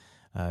Cummings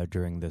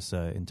during this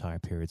entire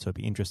period. So it'd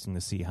be interesting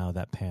to see how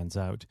that pans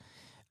out.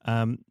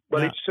 Well,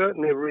 it's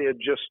certainly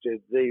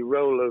readjusted the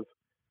role of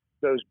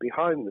those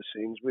behind the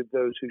scenes with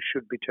those who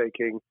should be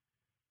taking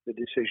the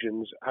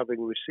decisions,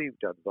 having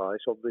received advice.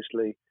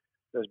 Obviously,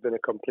 there's been a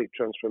complete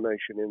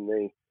transformation in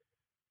the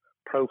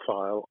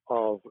profile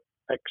of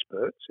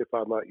experts, if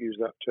I might use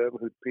that term,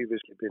 who'd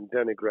previously been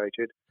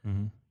denigrated.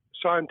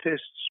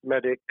 Scientists,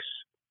 medics,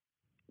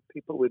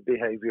 people with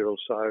behavioral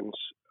science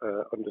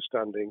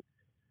understanding.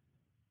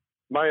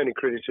 My only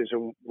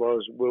criticism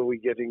was, were we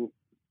getting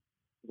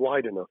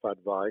wide enough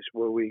advice?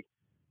 Were we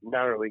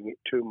narrowing it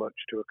too much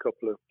to a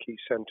couple of key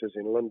centres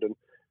in London?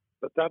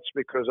 But that's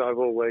because I've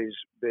always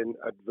been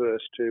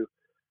adverse to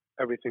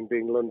everything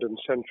being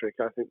London-centric.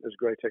 I think there's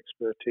great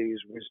expertise,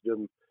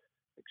 wisdom,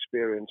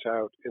 experience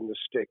out in the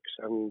sticks,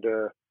 and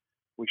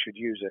we should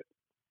use it.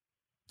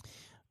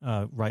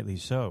 Rightly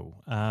so.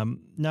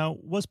 Now,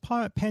 was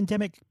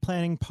pandemic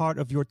planning part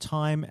of your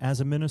time as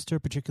a minister,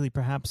 particularly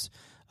perhaps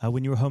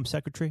when you were Home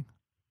Secretary?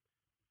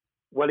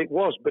 Well, it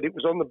was, but it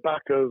was on the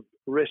back of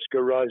risk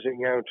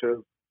arising out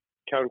of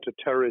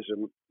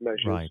counter-terrorism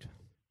measures. Right.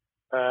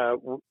 I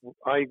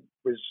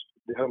was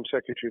the Home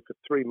Secretary for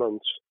 3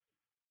 months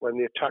when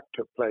the attack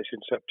took place in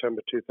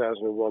September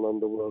 2001 on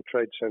the World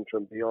Trade Center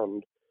and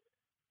beyond.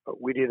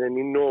 We did an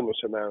enormous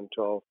amount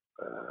of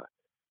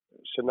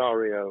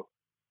scenario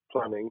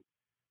planning,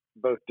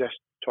 both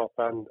desktop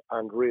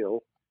and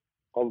real.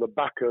 On the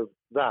back of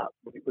that,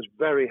 it was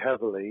very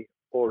heavily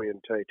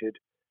orientated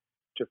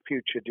to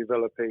future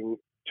developing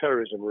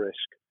terrorism risk.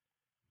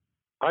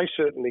 I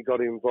certainly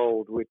got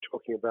involved with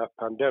talking about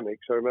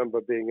pandemics. I remember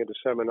being at a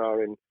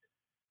seminar in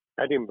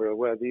Edinburgh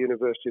where the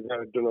university there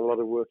had done a lot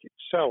of work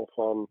itself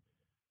on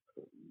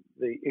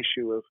the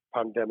issue of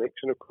pandemics.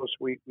 And of course,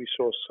 we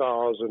saw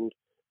SARS and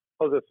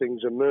other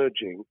things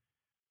emerging.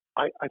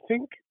 I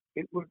think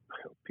people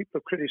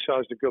have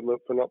criticized the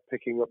government for not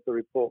picking up the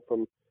report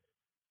from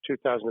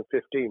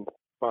 2015,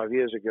 5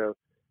 years ago.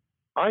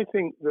 I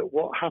think that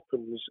what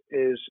happens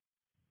is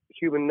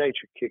human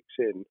nature kicks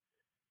in.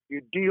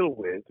 You deal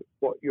with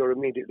what you're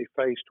immediately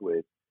faced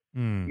with.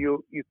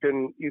 You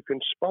can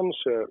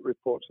sponsor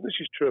reports, and this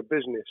is true of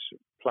business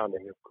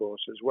planning, of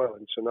course, as well,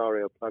 and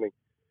scenario planning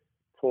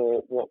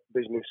for what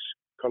business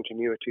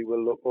continuity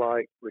will look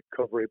like,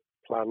 recovery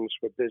plans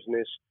for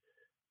business,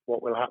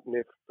 what will happen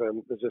if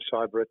there's a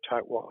cyber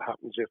attack, what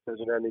happens if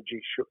there's an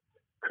energy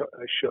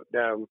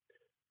shutdown.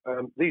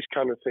 These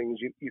kind of things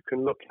you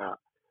can look at,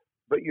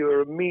 but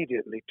you're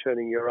immediately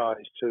turning your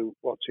eyes to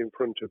what's in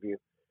front of you.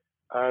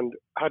 And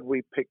had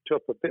we picked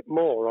up a bit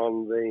more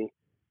on the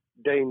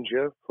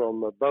danger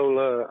from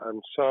Ebola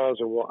and SARS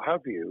and what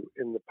have you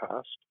in the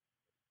past,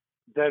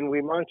 then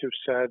we might have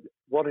said,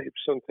 what if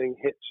something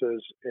hits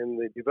us in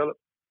the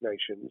developed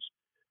nations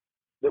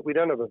that we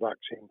don't have a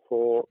vaccine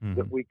for,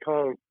 that we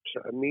can't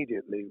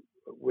immediately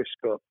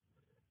whisk up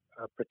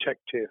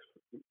protective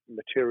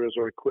materials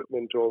or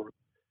equipment, or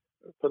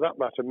for that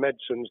matter,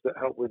 medicines that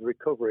help with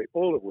recovery,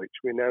 all of which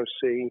we now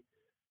see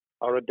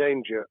are a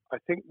danger. I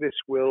think this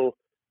will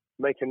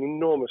make an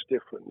enormous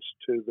difference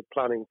to the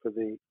planning for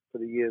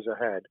the years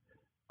ahead.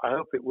 I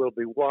hope it will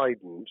be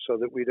widened so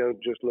that we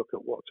don't just look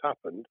at what's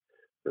happened,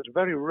 but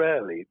very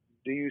rarely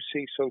do you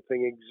see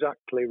something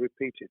exactly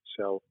repeat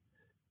itself.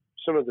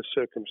 Some of the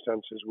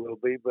circumstances will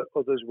be, but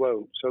others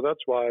won't. So that's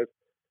why I've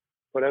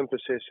put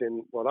emphasis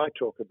in what I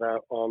talk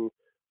about on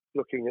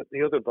looking at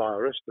the other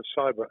virus, the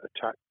cyber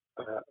attack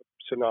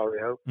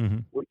scenario,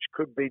 which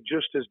could be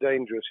just as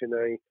dangerous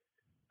in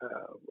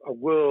a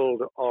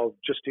world of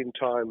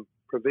just-in-time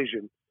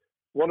provision.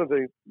 One of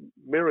the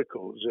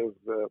miracles of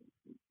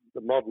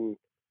the modern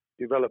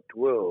developed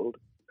world,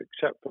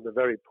 except for the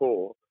very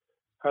poor,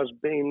 has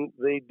been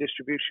the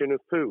distribution of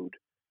food.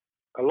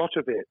 A lot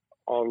of it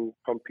on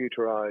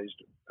computerized,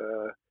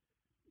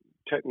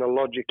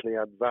 technologically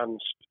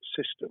advanced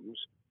systems.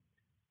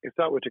 if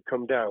that were to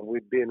come down,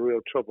 we'd be in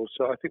real trouble.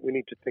 So I think we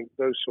need to think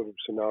those sort of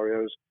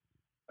scenarios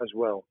as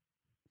well.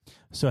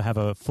 So have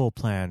a full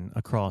plan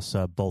across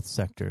both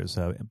sectors,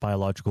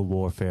 biological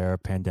warfare,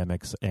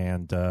 pandemics,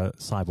 and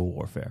cyber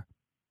warfare.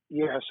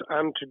 Yes,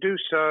 and to do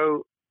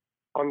so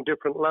on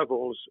different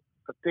levels.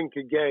 I think,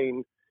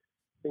 again,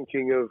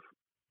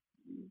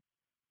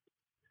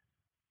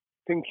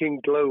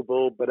 thinking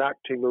global but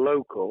acting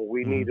local,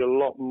 we need a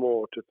lot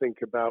more to think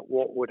about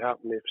what would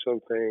happen if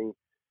something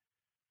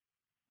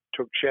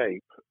took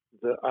shape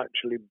that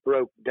actually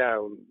broke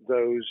down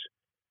those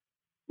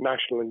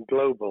national and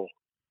global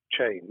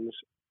chains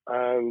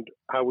and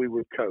how we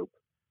would cope.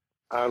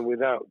 And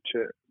without,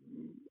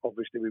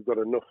 obviously, we've got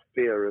enough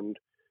fear and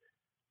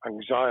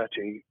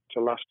anxiety to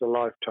last a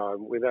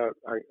lifetime. Without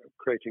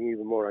creating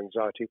even more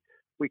anxiety,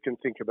 we can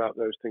think about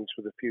those things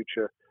for the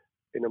future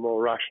in a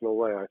more rational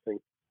way, I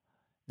think.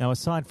 Now,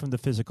 aside from the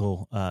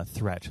physical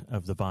threat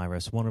of the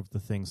virus, one of the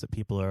things that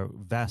people are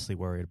vastly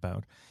worried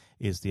about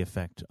is the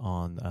effect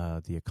on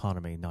the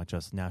economy, not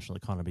just the national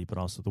economy, but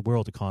also the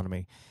world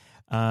economy.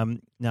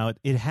 Now,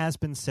 it has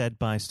been said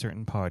by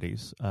certain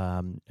parties,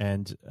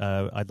 and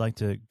I'd like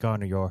to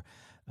garner your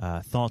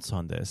thoughts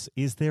on this.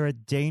 Is there a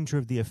danger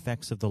of the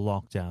effects of the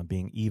lockdown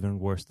being even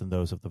worse than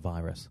those of the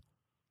virus?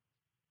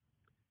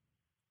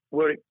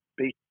 Were it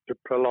be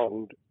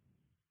prolonged,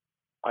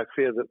 I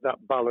fear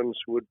that balance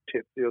would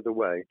tip the other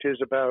way. It is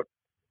about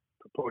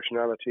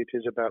proportionality. It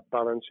is about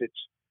balance. It's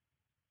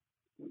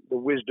the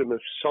wisdom of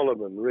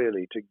Solomon,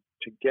 really,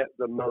 to get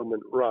the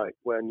moment right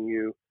when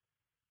you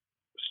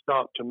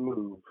start to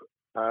move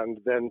and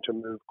then to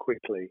move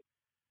quickly.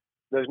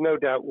 There's no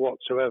doubt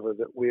whatsoever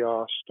that we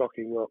are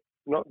stocking up,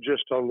 not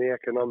just on the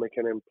economic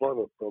and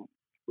employment front,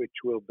 which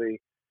will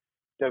be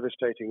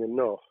devastating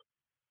enough,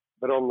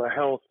 but on the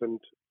health and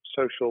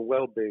social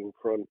well-being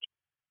front,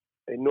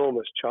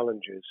 enormous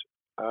challenges.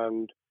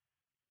 And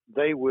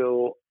they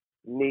will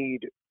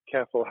need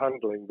careful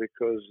handling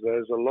because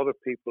there's a lot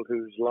of people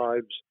whose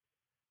lives,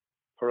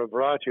 for a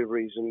variety of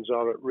reasons,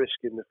 are at risk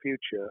in the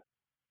future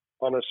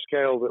on a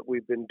scale that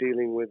we've been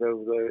dealing with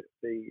over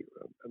the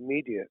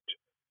immediate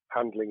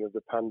handling of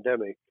the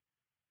pandemic,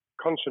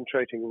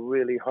 concentrating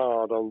really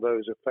hard on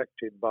those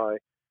affected by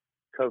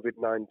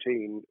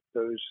COVID-19,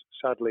 those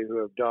sadly who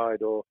have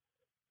died or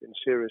been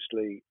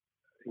seriously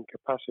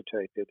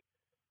incapacitated.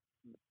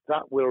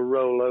 That will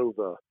roll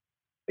over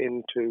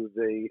into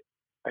the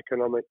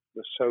economic,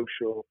 the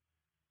social,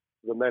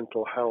 the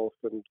mental health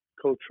and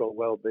cultural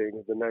well-being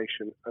of the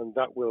nation, and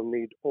that will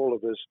need all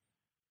of us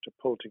to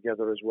pull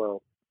together as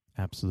well.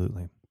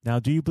 Absolutely. Now,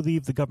 do you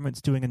believe the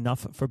government's doing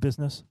enough for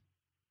business?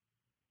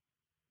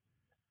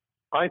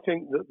 I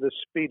think that the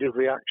speed of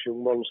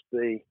reaction once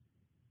the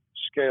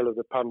scale of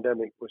the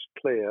pandemic was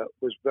clear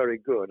was very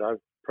good. I've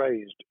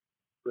praised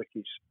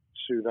Rishi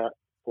Sunak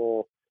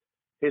for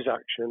his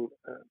action.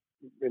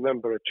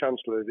 Remember, a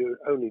chancellor who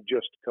only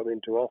just come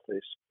into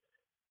office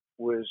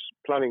was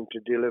planning to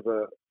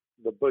deliver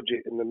the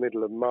budget in the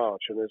middle of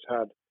March and has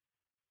had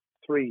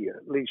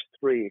at least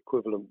three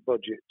equivalent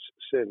budgets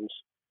since.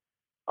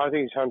 I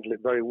think he's handled it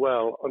very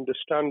well.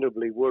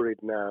 Understandably worried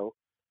now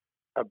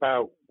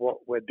about what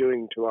we're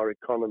doing to our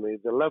economy.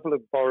 The level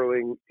of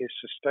borrowing is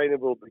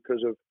sustainable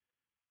because of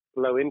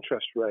low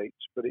interest rates,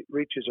 but it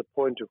reaches a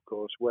point, of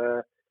course,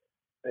 where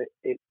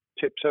it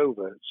tips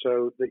over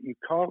so that you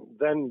can't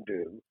then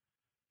do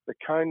the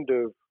kind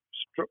of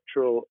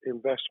structural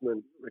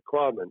investment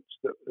requirements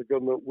that the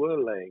government were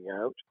laying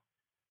out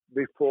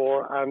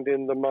before and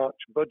in the March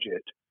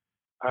budget.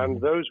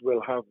 And those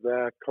will have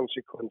their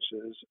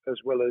consequences as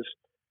well as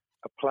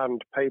a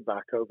planned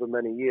payback over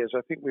many years.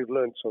 I think we've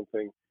learned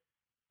something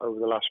over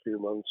the last few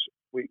months.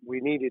 We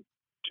needed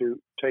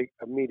to take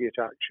immediate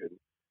action.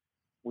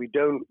 We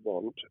don't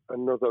want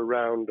another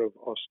round of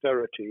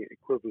austerity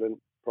equivalent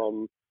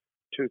from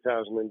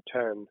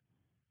 2010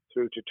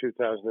 through to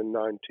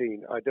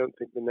 2019. I don't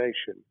think the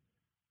nation,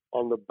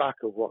 on the back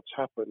of what's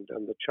happened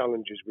and the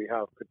challenges we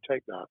have, could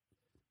take that.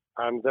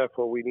 And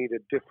therefore, we need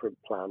a different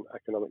plan,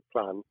 economic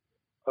plan,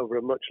 over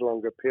a much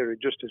longer period,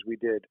 just as we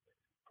did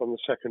from the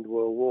Second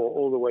World War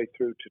all the way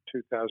through to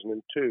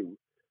 2002,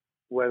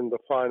 when the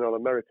final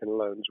American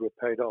loans were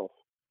paid off.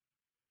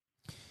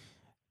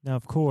 Now,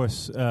 of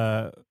course,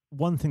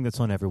 one thing that's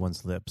on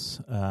everyone's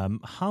lips,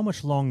 how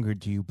much longer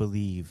do you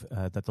believe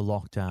that the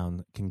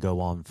lockdown can go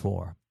on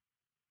for?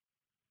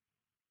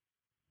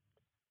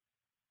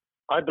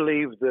 I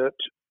believe that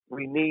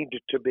we need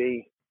to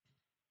be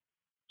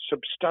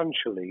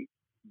substantially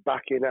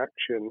back in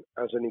action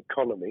as an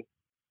economy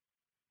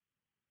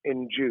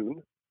in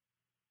June.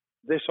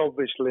 This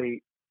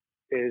obviously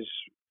is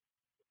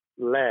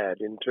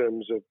led in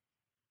terms of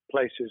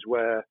places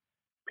where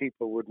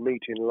people would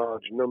meet in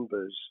large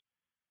numbers,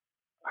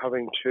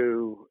 having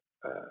to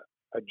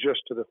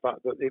adjust to the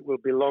fact that it will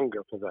be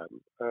longer for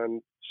them.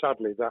 And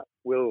sadly, that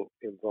will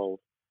involve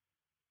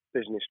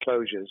business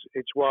closures.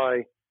 It's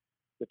why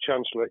the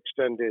Chancellor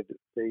extended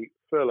the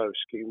furlough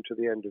scheme to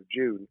the end of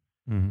June.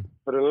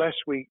 But unless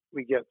we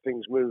get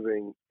things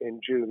moving in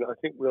June, I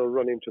think we'll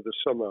run into the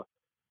summer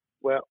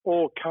where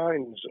all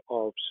kinds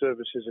of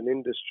services and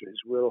industries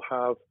will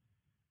have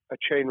a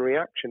chain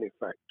reaction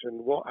effect,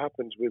 and what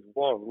happens with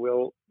one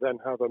will then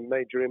have a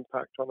major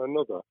impact on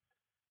another.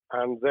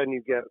 And then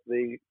you get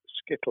the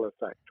skittle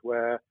effect,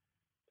 where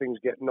things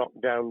get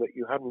knocked down that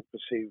you hadn't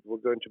perceived were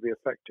going to be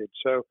affected.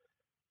 So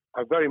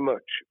I very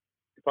much,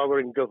 if I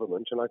were in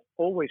government, and I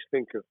always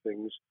think of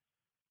things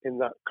in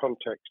that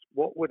context,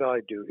 what would I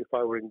do if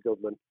I were in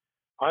government?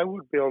 I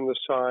would be on the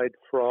side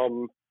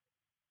from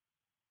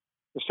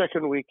the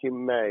second week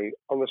in May,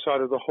 on the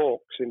side of the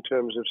hawks, in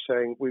terms of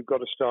saying we've got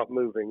to start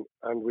moving,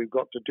 and we've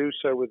got to do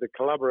so with the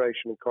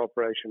collaboration and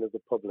cooperation of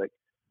the public,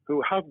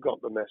 who have got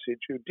the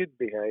message, who did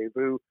behave,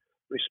 who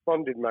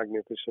responded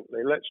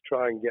magnificently. Let's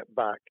try and get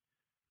back,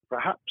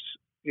 perhaps,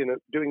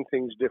 doing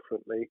things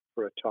differently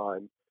for a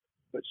time,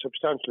 but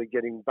substantially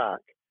getting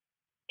back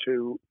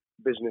to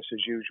business as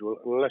usual.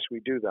 And unless we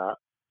do that,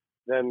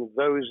 then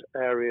those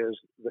areas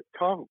that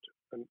can't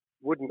and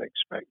wouldn't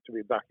expect to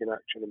be back in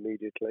action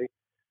immediately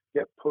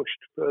get pushed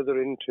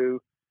further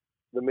into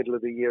the middle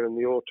of the year and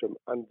the autumn,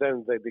 and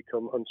then they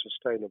become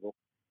unsustainable.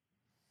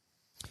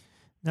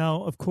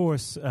 Now, of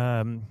course,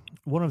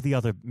 one of the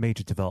other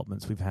major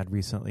developments we've had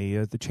recently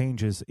are the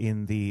changes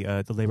in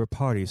the Labour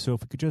Party. So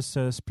if we could just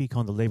speak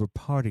on the Labour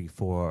Party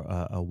for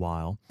a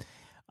while.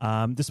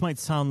 This might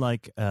sound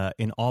like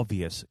an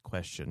obvious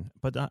question,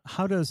 but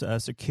how does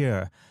Sir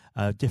Keir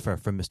differ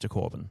from Mr.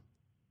 Corbyn?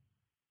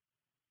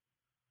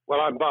 Well,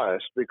 I'm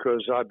biased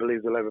because I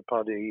believe the Labour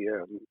Party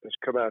has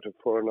come out of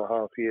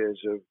 4.5 years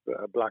of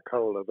a black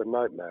hole of a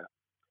nightmare,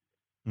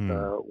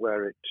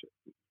 where it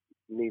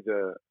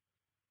neither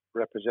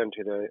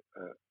represented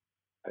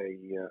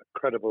a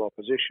credible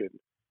opposition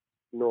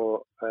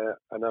nor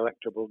an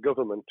electable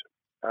government,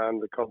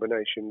 and the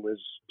combination was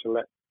to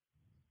let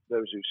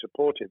those who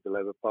supported the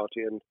Labour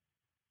Party and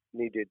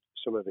needed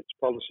some of its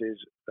policies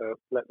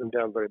let them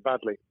down very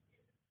badly.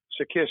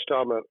 Sir Keir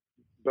Starmer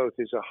both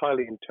is a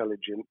highly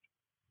intelligent,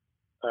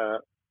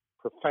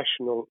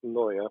 professional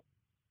lawyer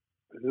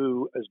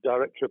who, as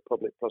Director of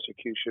Public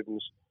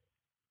Prosecutions,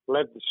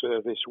 led the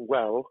service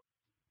well,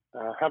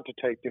 had to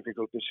take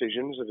difficult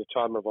decisions at a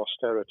time of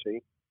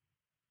austerity,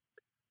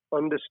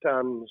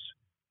 understands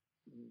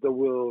the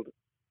world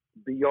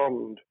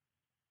beyond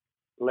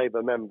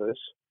Labour members,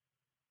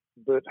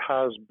 but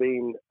has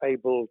been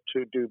able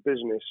to do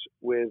business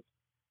with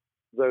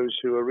those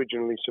who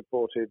originally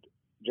supported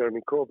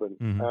Jeremy Corbyn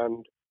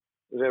and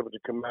was able to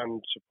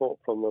command support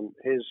from them.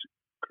 His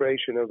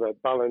creation of a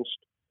balanced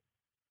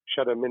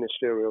shadow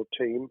ministerial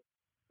team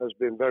has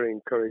been very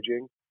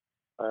encouraging.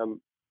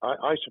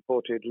 I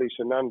supported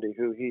Lisa Nandy,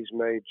 who he's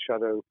made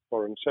Shadow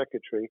Foreign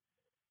Secretary,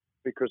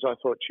 because I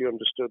thought she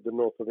understood the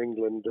north of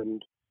England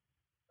and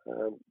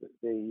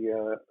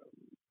the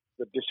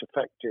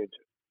disaffected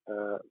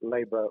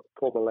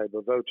former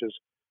Labour voters.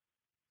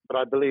 But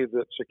I believe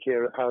that Sir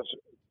Keir has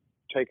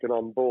taken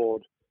on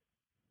board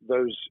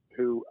those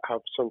who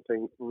have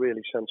something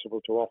really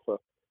sensible to offer,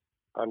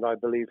 and I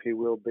believe he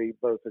will be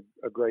both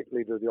a great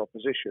leader of the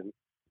opposition.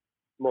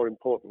 More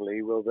importantly,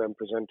 he will then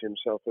present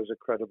himself as a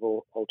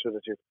credible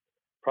alternative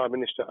Prime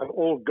Minister, and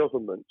all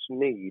governments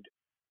need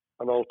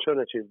an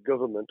alternative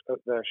government at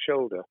their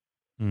shoulder.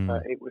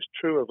 It was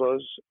true of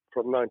us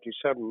from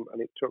 97,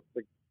 and it took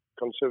the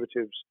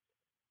Conservatives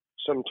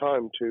some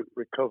time to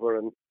recover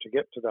and to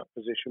get to that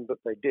position, but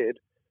they did,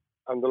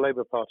 and the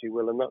Labour Party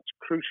will, and that's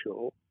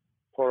crucial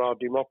for our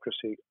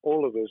democracy.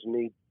 All of us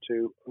need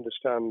to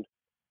understand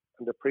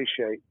and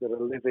appreciate that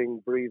a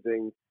living,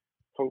 breathing,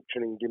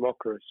 functioning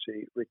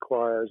democracy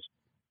requires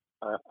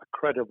a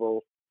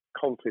credible,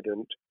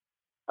 confident,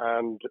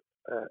 and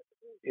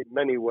in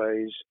many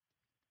ways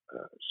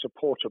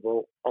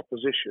supportable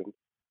opposition,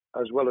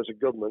 as well as a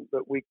government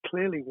that we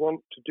clearly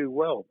want to do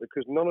well,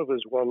 because none of us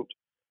want,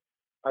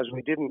 as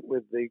we didn't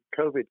with the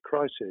COVID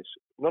crisis,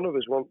 none of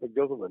us want the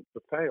government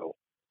to fail.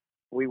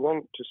 We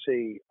want to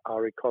see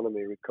our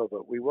economy recover.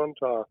 We want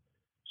our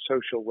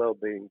social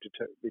well-being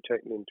to be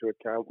taken into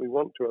account. We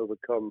want to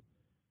overcome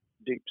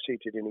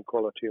deep-seated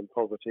inequality and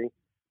poverty,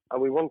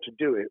 and we want to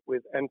do it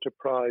with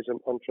enterprise and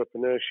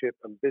entrepreneurship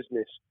and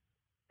business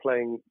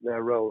playing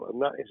their role.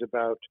 And that is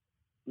about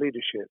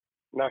leadership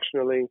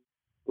nationally,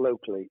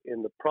 locally,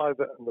 in the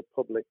private and the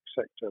public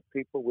sector,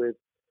 people with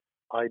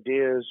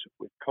ideas,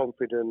 with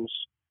confidence,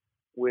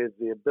 with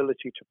the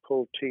ability to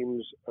pull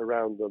teams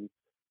around them,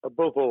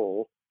 above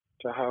all,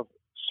 to have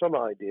some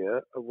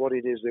idea of what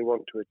it is they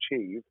want to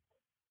achieve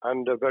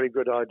and a very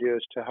good idea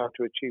as to how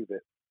to achieve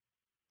it.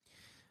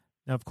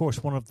 Now, of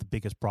course, one of the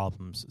biggest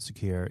problems Sir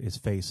Keir is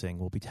facing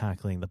will be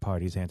tackling the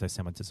party's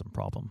anti-Semitism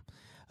problem.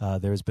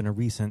 There has been a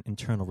recent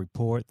internal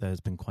report that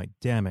has been quite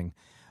damning.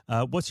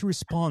 What's your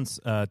response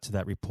to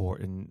that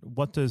report, and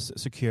what does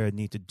Sir Keir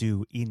need to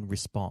do in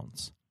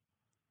response?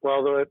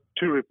 Well, there are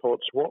two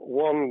reports.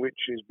 One which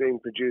is being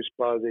produced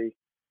by the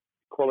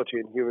Equality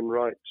and Human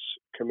Rights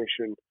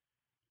Commission,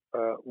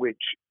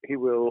 which he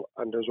will,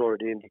 and has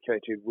already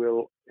indicated,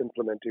 will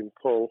implement in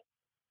full.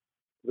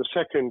 The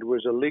second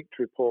was a leaked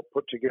report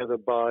put together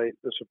by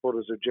the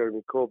supporters of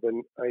Jeremy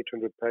Corbyn,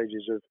 800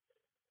 pages of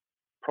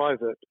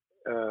private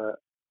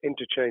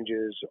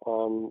interchanges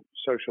on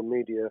social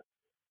media,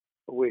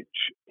 which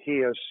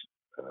he has,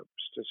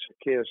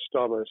 Keir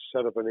Starmer,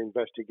 set up an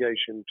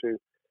investigation to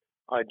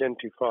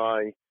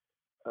identify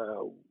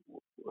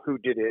who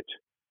did it,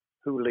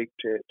 who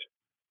leaked it,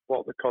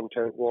 what the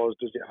content was,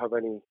 does it have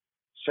any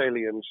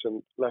salience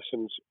and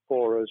lessons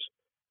for us,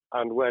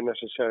 and where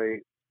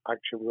necessary,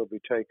 action will be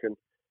taken.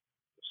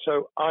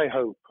 So I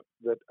hope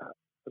that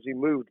as he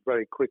moved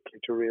very quickly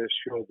to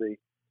reassure the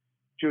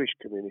Jewish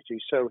community,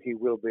 so he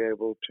will be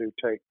able to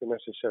take the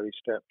necessary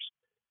steps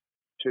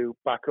to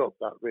back up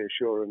that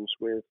reassurance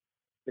with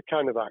the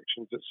kind of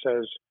actions that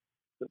says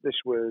that this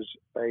was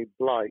a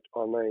blight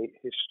on a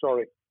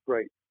historic,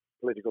 great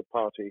political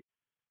party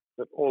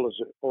that all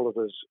of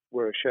us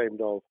were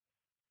ashamed of.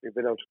 We've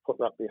been able to put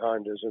that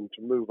behind us and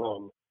to move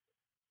on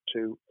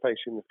to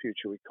facing the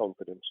future with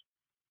confidence.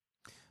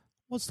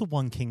 What's the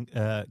one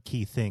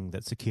key thing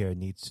that Sir Keir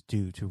needs to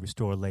do to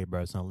restore Labour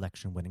as an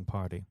election-winning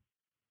party?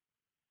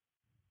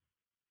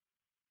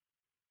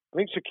 I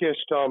think Sir Keir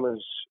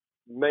Starmer's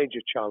major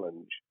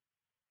challenge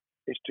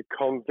is to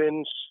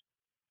convince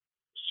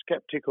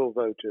sceptical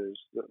voters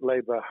that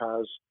Labour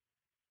has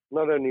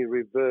not only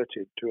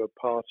reverted to a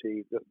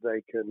party that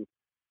they can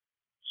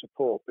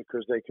support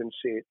because they can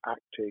see it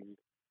acting,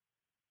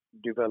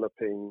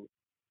 developing,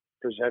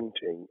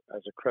 presenting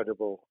as a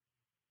credible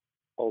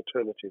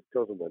alternative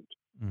government,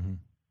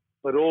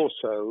 but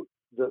also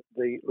that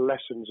the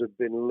lessons have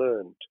been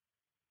learned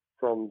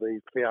from the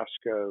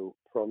fiasco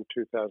from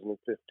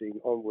 2015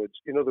 onwards.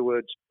 In other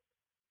words,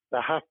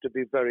 there have to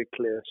be very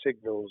clear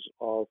signals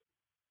of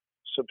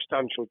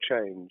substantial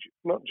change,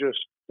 not just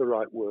the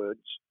right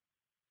words,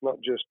 not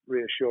just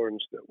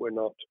reassurance that we're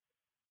not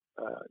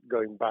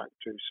going back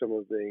to some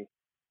of the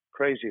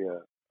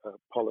crazier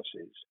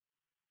policies,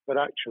 but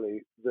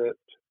actually that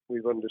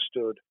we've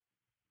understood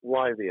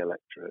why the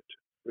electorate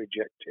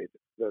rejected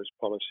those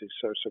policies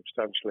so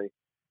substantially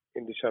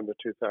in December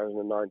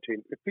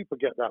 2019. If people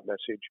get that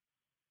message,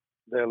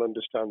 they'll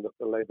understand that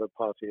the Labour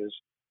Party has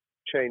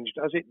changed,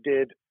 as it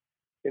did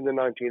in the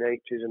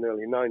 1980s and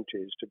early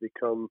 90s, to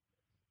become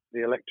the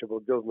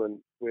electable government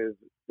with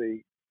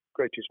the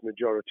greatest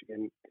majority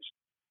in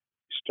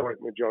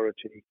historic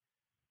majority,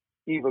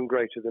 even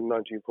greater than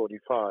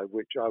 1945,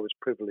 which I was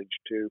privileged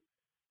to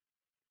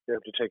be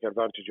able to take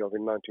advantage of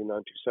in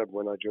 1997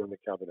 when I joined the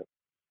cabinet.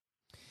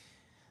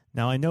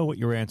 Now, I know what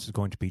your answer is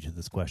going to be to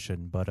this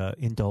question, but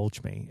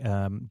indulge me.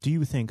 Do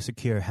you think Sir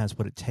Keir has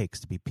what it takes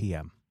to be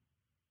PM?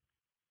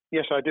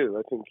 Yes, I do.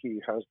 I think he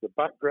has the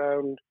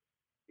background,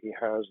 he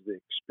has the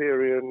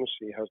experience,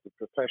 he has the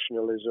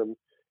professionalism,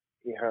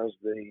 he has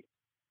the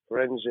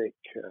forensic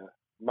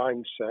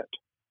mindset,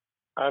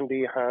 and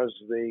he has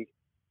the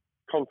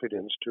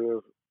confidence to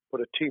have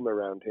put a team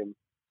around him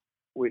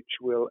which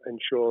will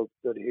ensure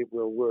that it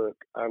will work.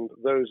 And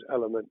those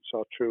elements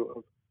are true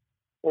of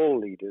all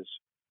leaders.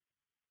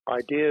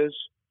 Ideas,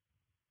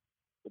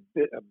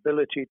 the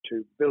ability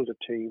to build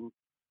a team,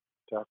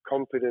 to have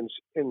confidence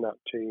in that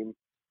team,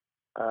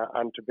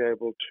 and to be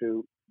able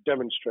to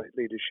demonstrate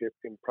leadership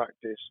in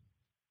practice,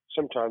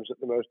 sometimes at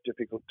the most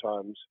difficult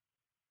times.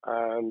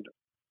 And,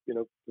 you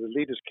know, the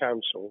Leaders'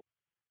 Council,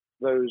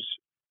 those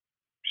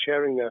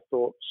sharing their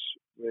thoughts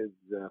with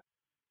the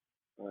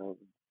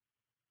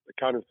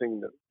kind of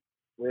thing that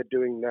we're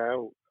doing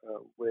now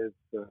with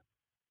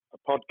a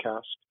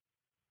podcast,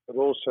 but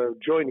also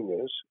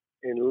joining us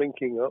in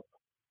linking up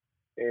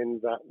in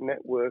that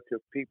network of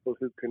people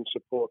who can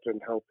support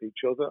and help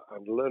each other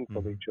and learn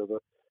from each other.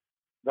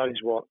 That is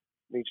what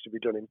needs to be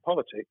done in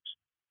politics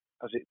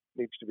as it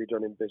needs to be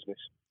done in business.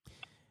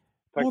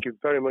 Thank you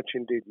very much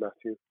indeed,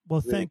 Matthew.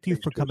 Well, thank you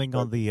for coming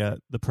on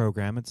the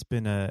program. It's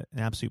been an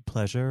absolute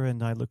pleasure,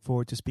 and I look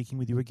forward to speaking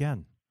with you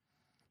again.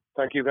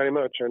 Thank you very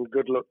much, and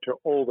good luck to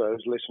all those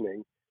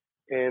listening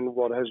in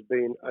what has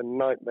been a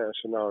nightmare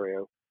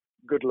scenario.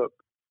 Good luck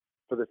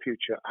for the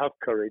future. Have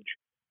courage,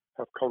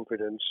 have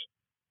confidence,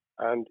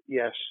 and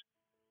yes,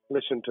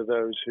 listen to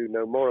those who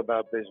know more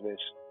about business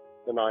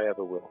than I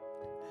ever will.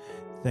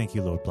 Thank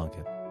you, Lord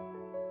Plunkett.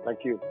 Thank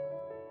you.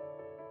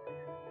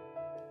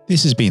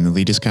 This has been the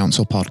Leaders'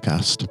 Council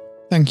podcast.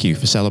 Thank you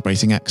for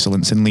celebrating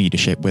excellence in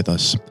leadership with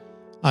us.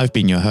 I've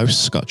been your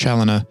host, Scott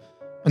Challoner.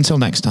 Until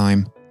next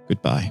time,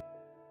 goodbye.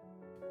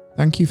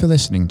 Thank you for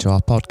listening to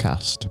our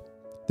podcast.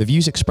 The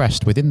views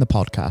expressed within the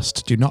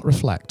podcast do not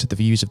reflect the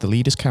views of the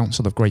Leaders'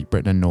 Council of Great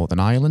Britain and Northern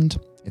Ireland,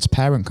 its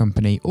parent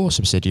company or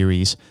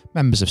subsidiaries,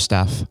 members of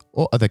staff,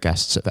 or other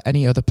guests of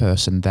any other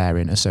person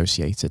therein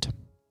associated.